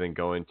 other than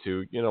going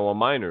to, a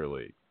minor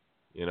league,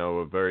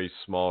 a very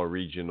small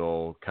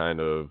regional kind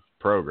of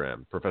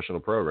program, professional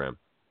program.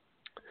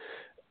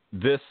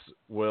 This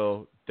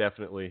will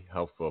definitely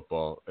help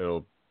football.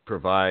 It'll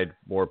provide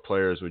more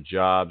players with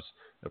jobs.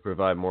 It'll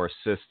provide more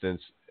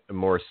assistants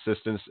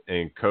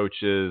and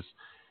coaches,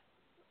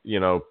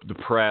 the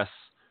press.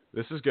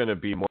 This is going to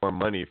be more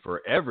money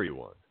for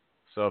everyone.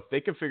 So if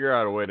they can figure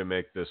out a way to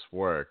make this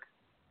work,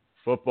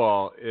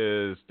 football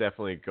is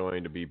definitely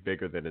going to be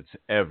bigger than it's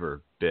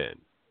ever been.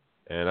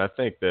 And I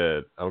think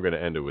that I'm going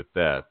to end it with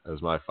that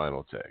as my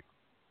final take.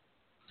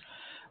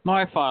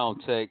 My final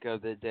take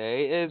of the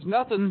day is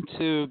nothing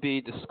to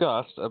be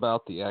discussed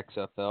about the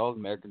XFL,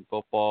 American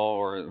Football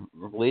or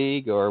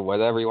League or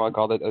whatever you want to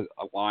call it,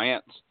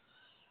 Alliance.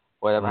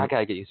 Whatever, I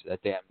gotta get used to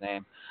that damn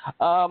name.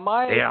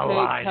 My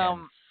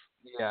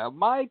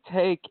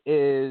take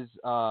is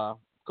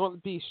going to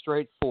be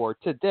straightforward.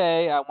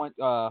 Today, I went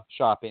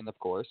shopping, of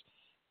course,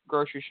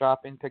 grocery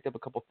shopping, picked up a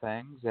couple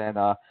things, and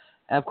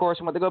of course,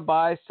 I went to go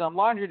buy some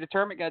laundry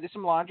detergent. Got to do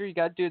some laundry. You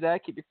got to do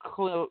that. Keep your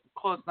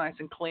clothes nice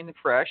and clean and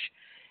fresh.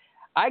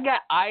 I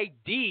got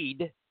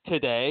ID'd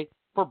today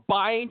for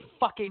buying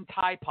fucking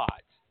Tide Pods.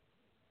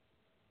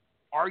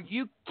 Are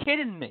you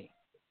kidding me?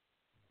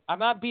 I'm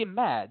not being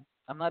mad.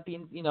 I'm not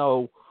being,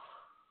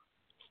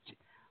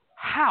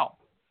 how?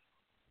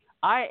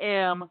 I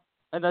am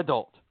an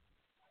adult.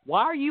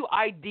 Why are you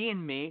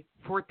IDing me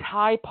for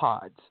Tide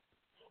Pods?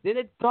 Then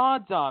it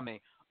dawns on me,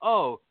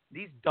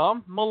 these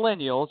dumb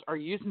millennials are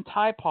using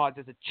Tide Pods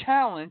as a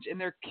challenge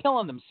and they're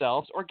killing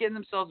themselves or getting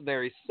themselves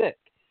very sick.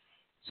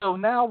 So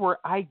now we're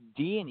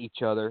IDing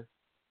each other,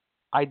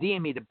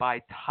 IDing me to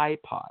buy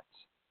Tide Pods,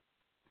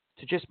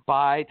 to just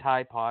buy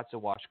Tide Pods to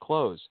wash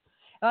clothes.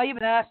 And I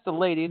even asked the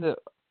lady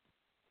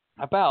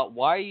about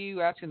why are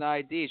you asking the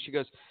ID? She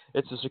goes,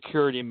 it's a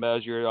security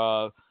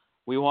measure.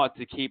 We want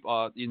to keep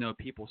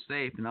people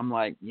safe. And I'm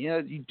like,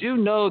 you do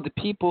know the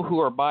people who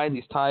are buying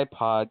these Tide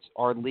Pods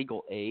are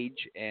legal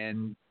age,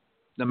 and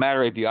no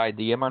matter if you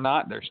ID them or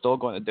not, they're still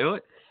going to do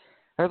it.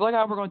 They're like,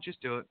 we're going to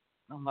just do it.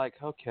 I'm like,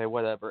 okay,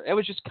 whatever. It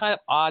was just kind of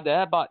odd that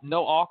I bought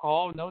no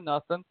alcohol, no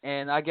nothing,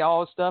 and I get all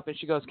this stuff, and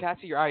she goes, can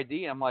I see your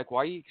ID? And I'm like,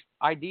 why are you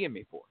IDing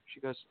me for? She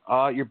goes,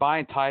 you're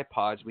buying Tide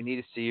Pods. We need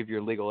to see if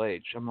you're legal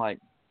age. I'm like,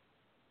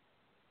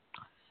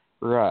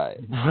 right.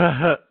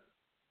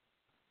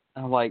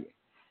 I'm like,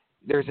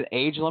 there's an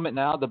age limit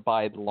now to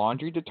buy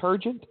laundry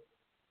detergent?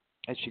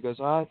 And she goes,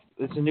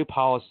 it's a new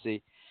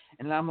policy.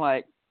 And I'm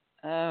like,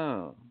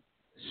 Oh.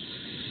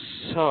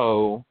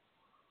 So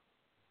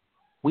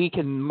we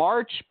can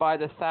march by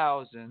the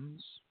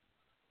thousands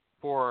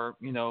for,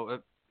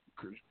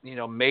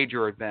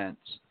 major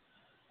events.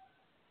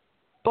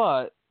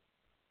 But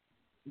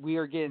we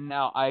are getting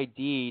now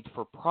ID'd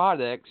for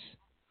products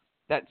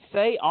that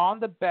say on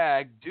the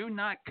bag, do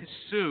not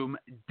consume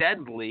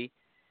deadly,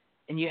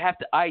 and you have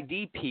to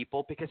ID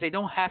people because they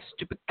don't have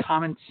stupid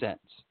common sense.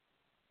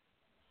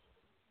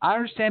 I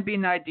understand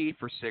being ID'd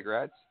for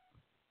cigarettes,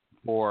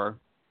 for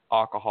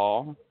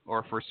alcohol,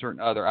 or for certain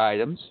other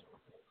items.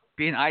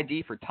 Being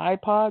ID'd for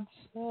Tide Pods,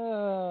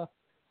 I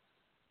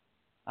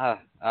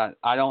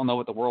don't know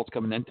what the world's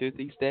coming into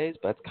these days,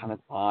 but it's kind of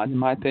odd in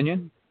my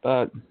opinion.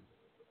 But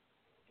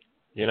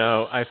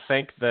I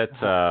think that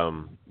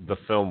the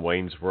film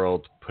Wayne's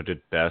World put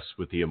it best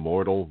with the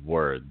immortal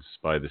words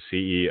by the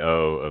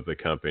CEO of the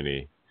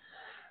company.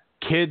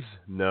 Kids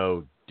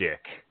know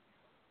dick.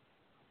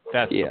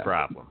 That's the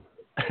problem.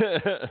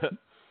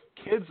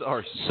 Kids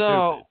are stupid.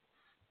 So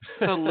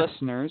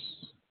listeners,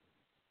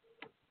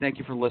 thank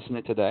you for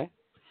listening today.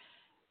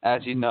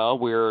 As you know,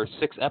 we're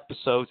 6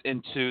 episodes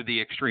into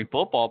the Extreme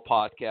Football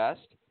Podcast.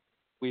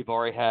 We've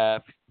already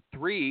have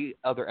 3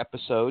 other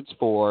episodes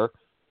for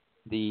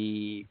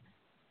the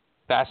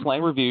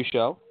Fastlane Review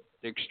Show,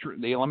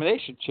 the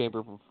Elimination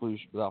Chamber Flu.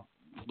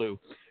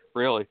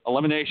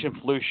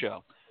 Elimination Flu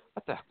Show.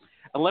 What the?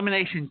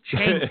 Elimination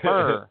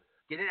Chamber.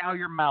 Get it out of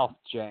your mouth,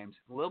 James.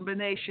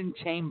 Elimination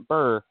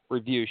Chamber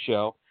Review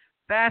Show,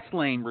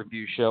 Fastlane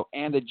Review Show,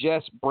 and the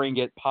Just Bring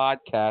It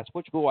podcast,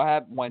 which we will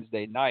have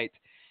Wednesday night.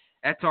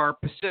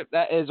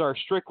 That is our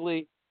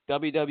strictly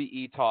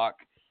WWE talk.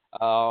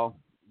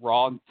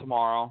 Raw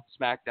tomorrow,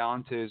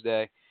 SmackDown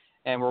Tuesday,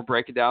 and we'll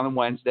break it down on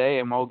Wednesday,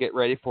 and we'll get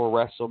ready for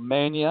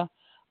WrestleMania.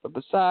 But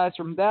besides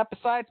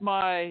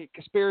my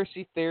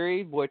conspiracy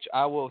theory, which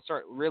I will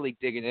start really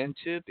digging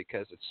into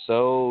because it's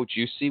so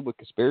juicy with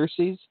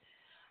conspiracies.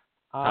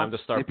 Time to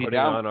start putting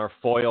on our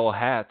foil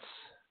hats.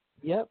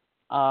 Yep.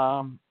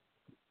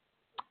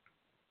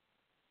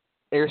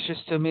 There's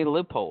just too many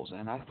loopholes,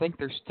 and I think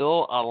there's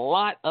still a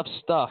lot of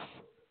stuff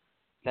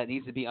that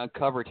needs to be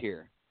uncovered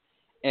here.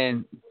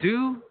 And if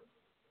you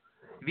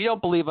don't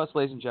believe us,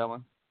 ladies and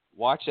gentlemen,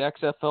 watch the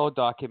XFL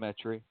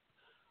documentary,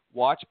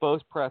 watch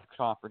both press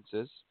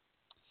conferences,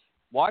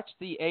 watch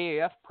the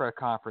AAF press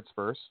conference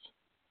first,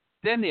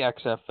 then the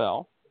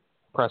XFL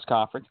press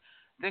conference,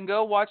 then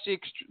go watch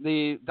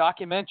the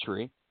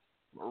documentary,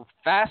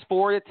 fast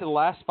forward it to the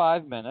last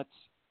 5 minutes,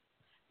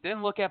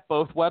 then look at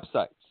both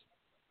websites.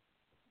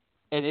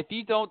 And if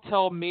you don't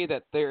tell me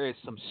that there is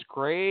some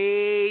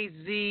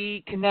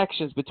crazy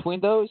connections between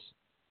those,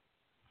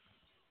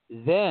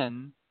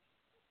 then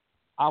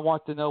I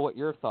want to know what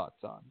your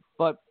thoughts on.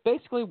 But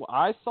basically what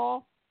I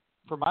saw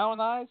from my own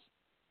eyes,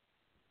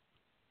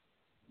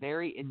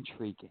 very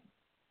intriguing.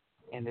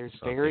 And there's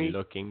something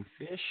looking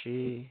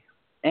fishy.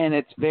 And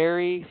it's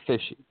very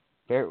fishy.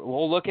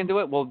 We'll look into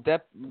it. We'll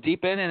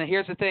deep in. And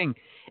here's the thing.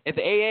 If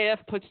the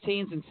AAF puts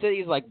teams in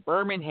cities like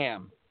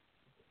Birmingham,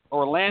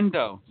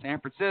 Orlando,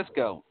 San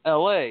Francisco,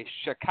 L.A.,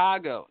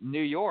 Chicago,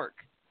 New York,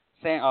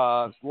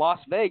 Las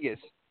Vegas.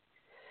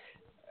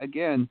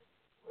 Again,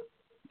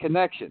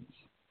 connections.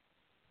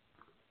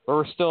 But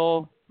we're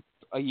still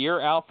a year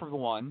out for the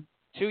one,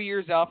 2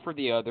 years out for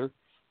the other.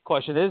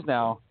 Question is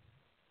now,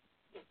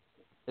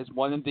 is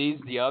one of these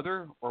the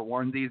other or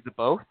one of these the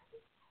both?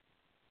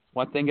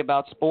 One thing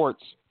about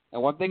sports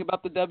and one thing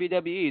about the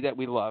WWE that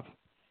we love,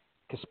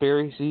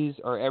 conspiracies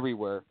are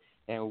everywhere.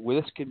 And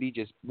this could be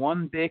just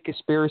one big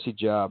conspiracy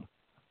job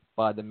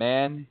by the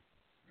man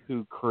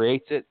who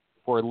creates it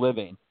for a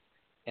living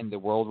in the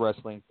World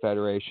Wrestling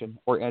Federation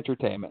or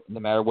entertainment, no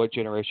matter what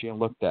generation you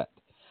looked at.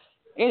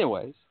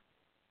 Anyways,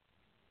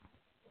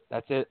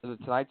 that's it for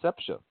tonight's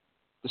episode.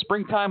 The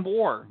Springtime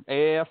War,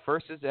 AAF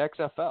versus the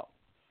XFL.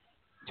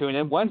 Tune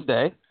in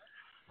Wednesday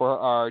for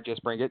our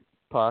Just Bring It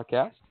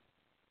podcast,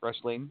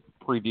 wrestling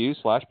preview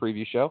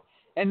show.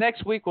 And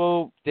next week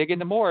we'll dig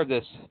into more of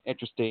this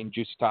interesting,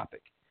 juicy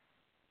topic.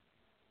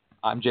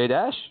 I'm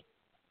Jdash.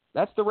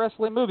 That's the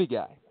wrestling movie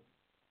guy.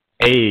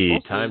 Hey,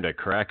 time to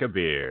crack a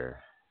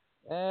beer.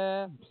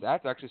 And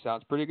that actually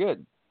sounds pretty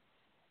good.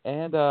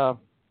 And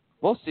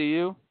we'll see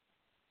you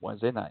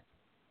Wednesday night.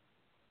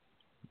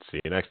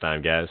 See you next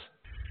time, guys.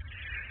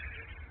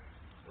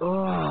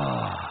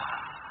 Oh,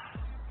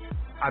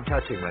 I'm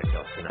touching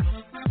myself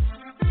tonight.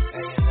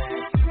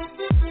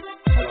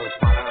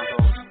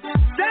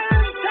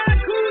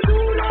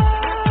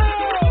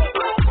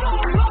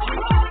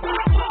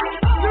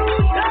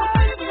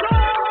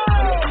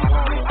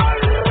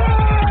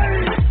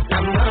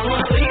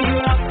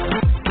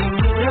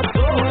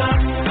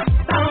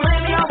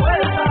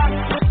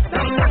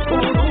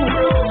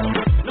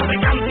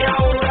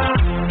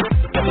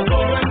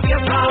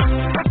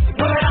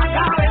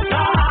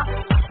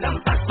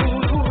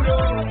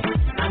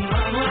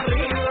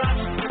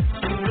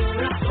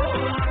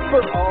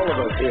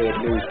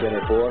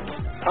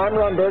 I'm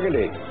Ron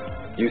Burgundy.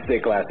 You stay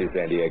classy,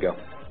 San Diego.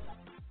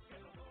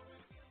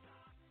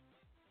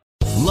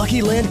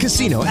 Lucky Land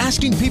Casino,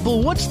 asking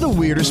people, what's the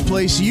weirdest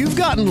place you've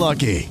gotten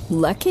lucky?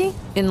 Lucky?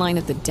 In line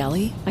at the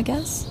deli, I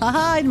guess?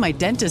 Aha, in my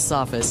dentist's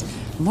office.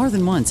 More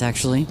than once,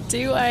 actually.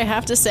 Do I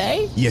have to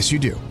say? Yes, you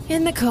do.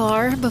 In the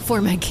car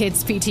before my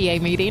kids'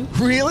 PTA meeting.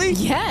 Really?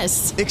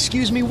 Yes.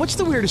 Excuse me, what's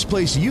the weirdest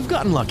place you've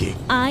gotten lucky?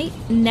 I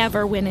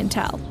never win and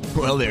tell.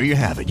 Well, there you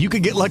have it. You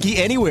can get lucky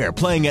anywhere,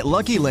 playing at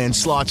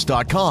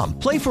LuckyLandSlots.com.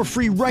 Play for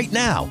free right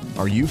now.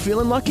 Are you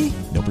feeling lucky?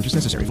 No purchase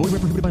necessary. Void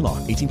where prohibited by law.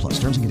 18+.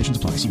 Terms and conditions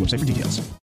apply. See website for details.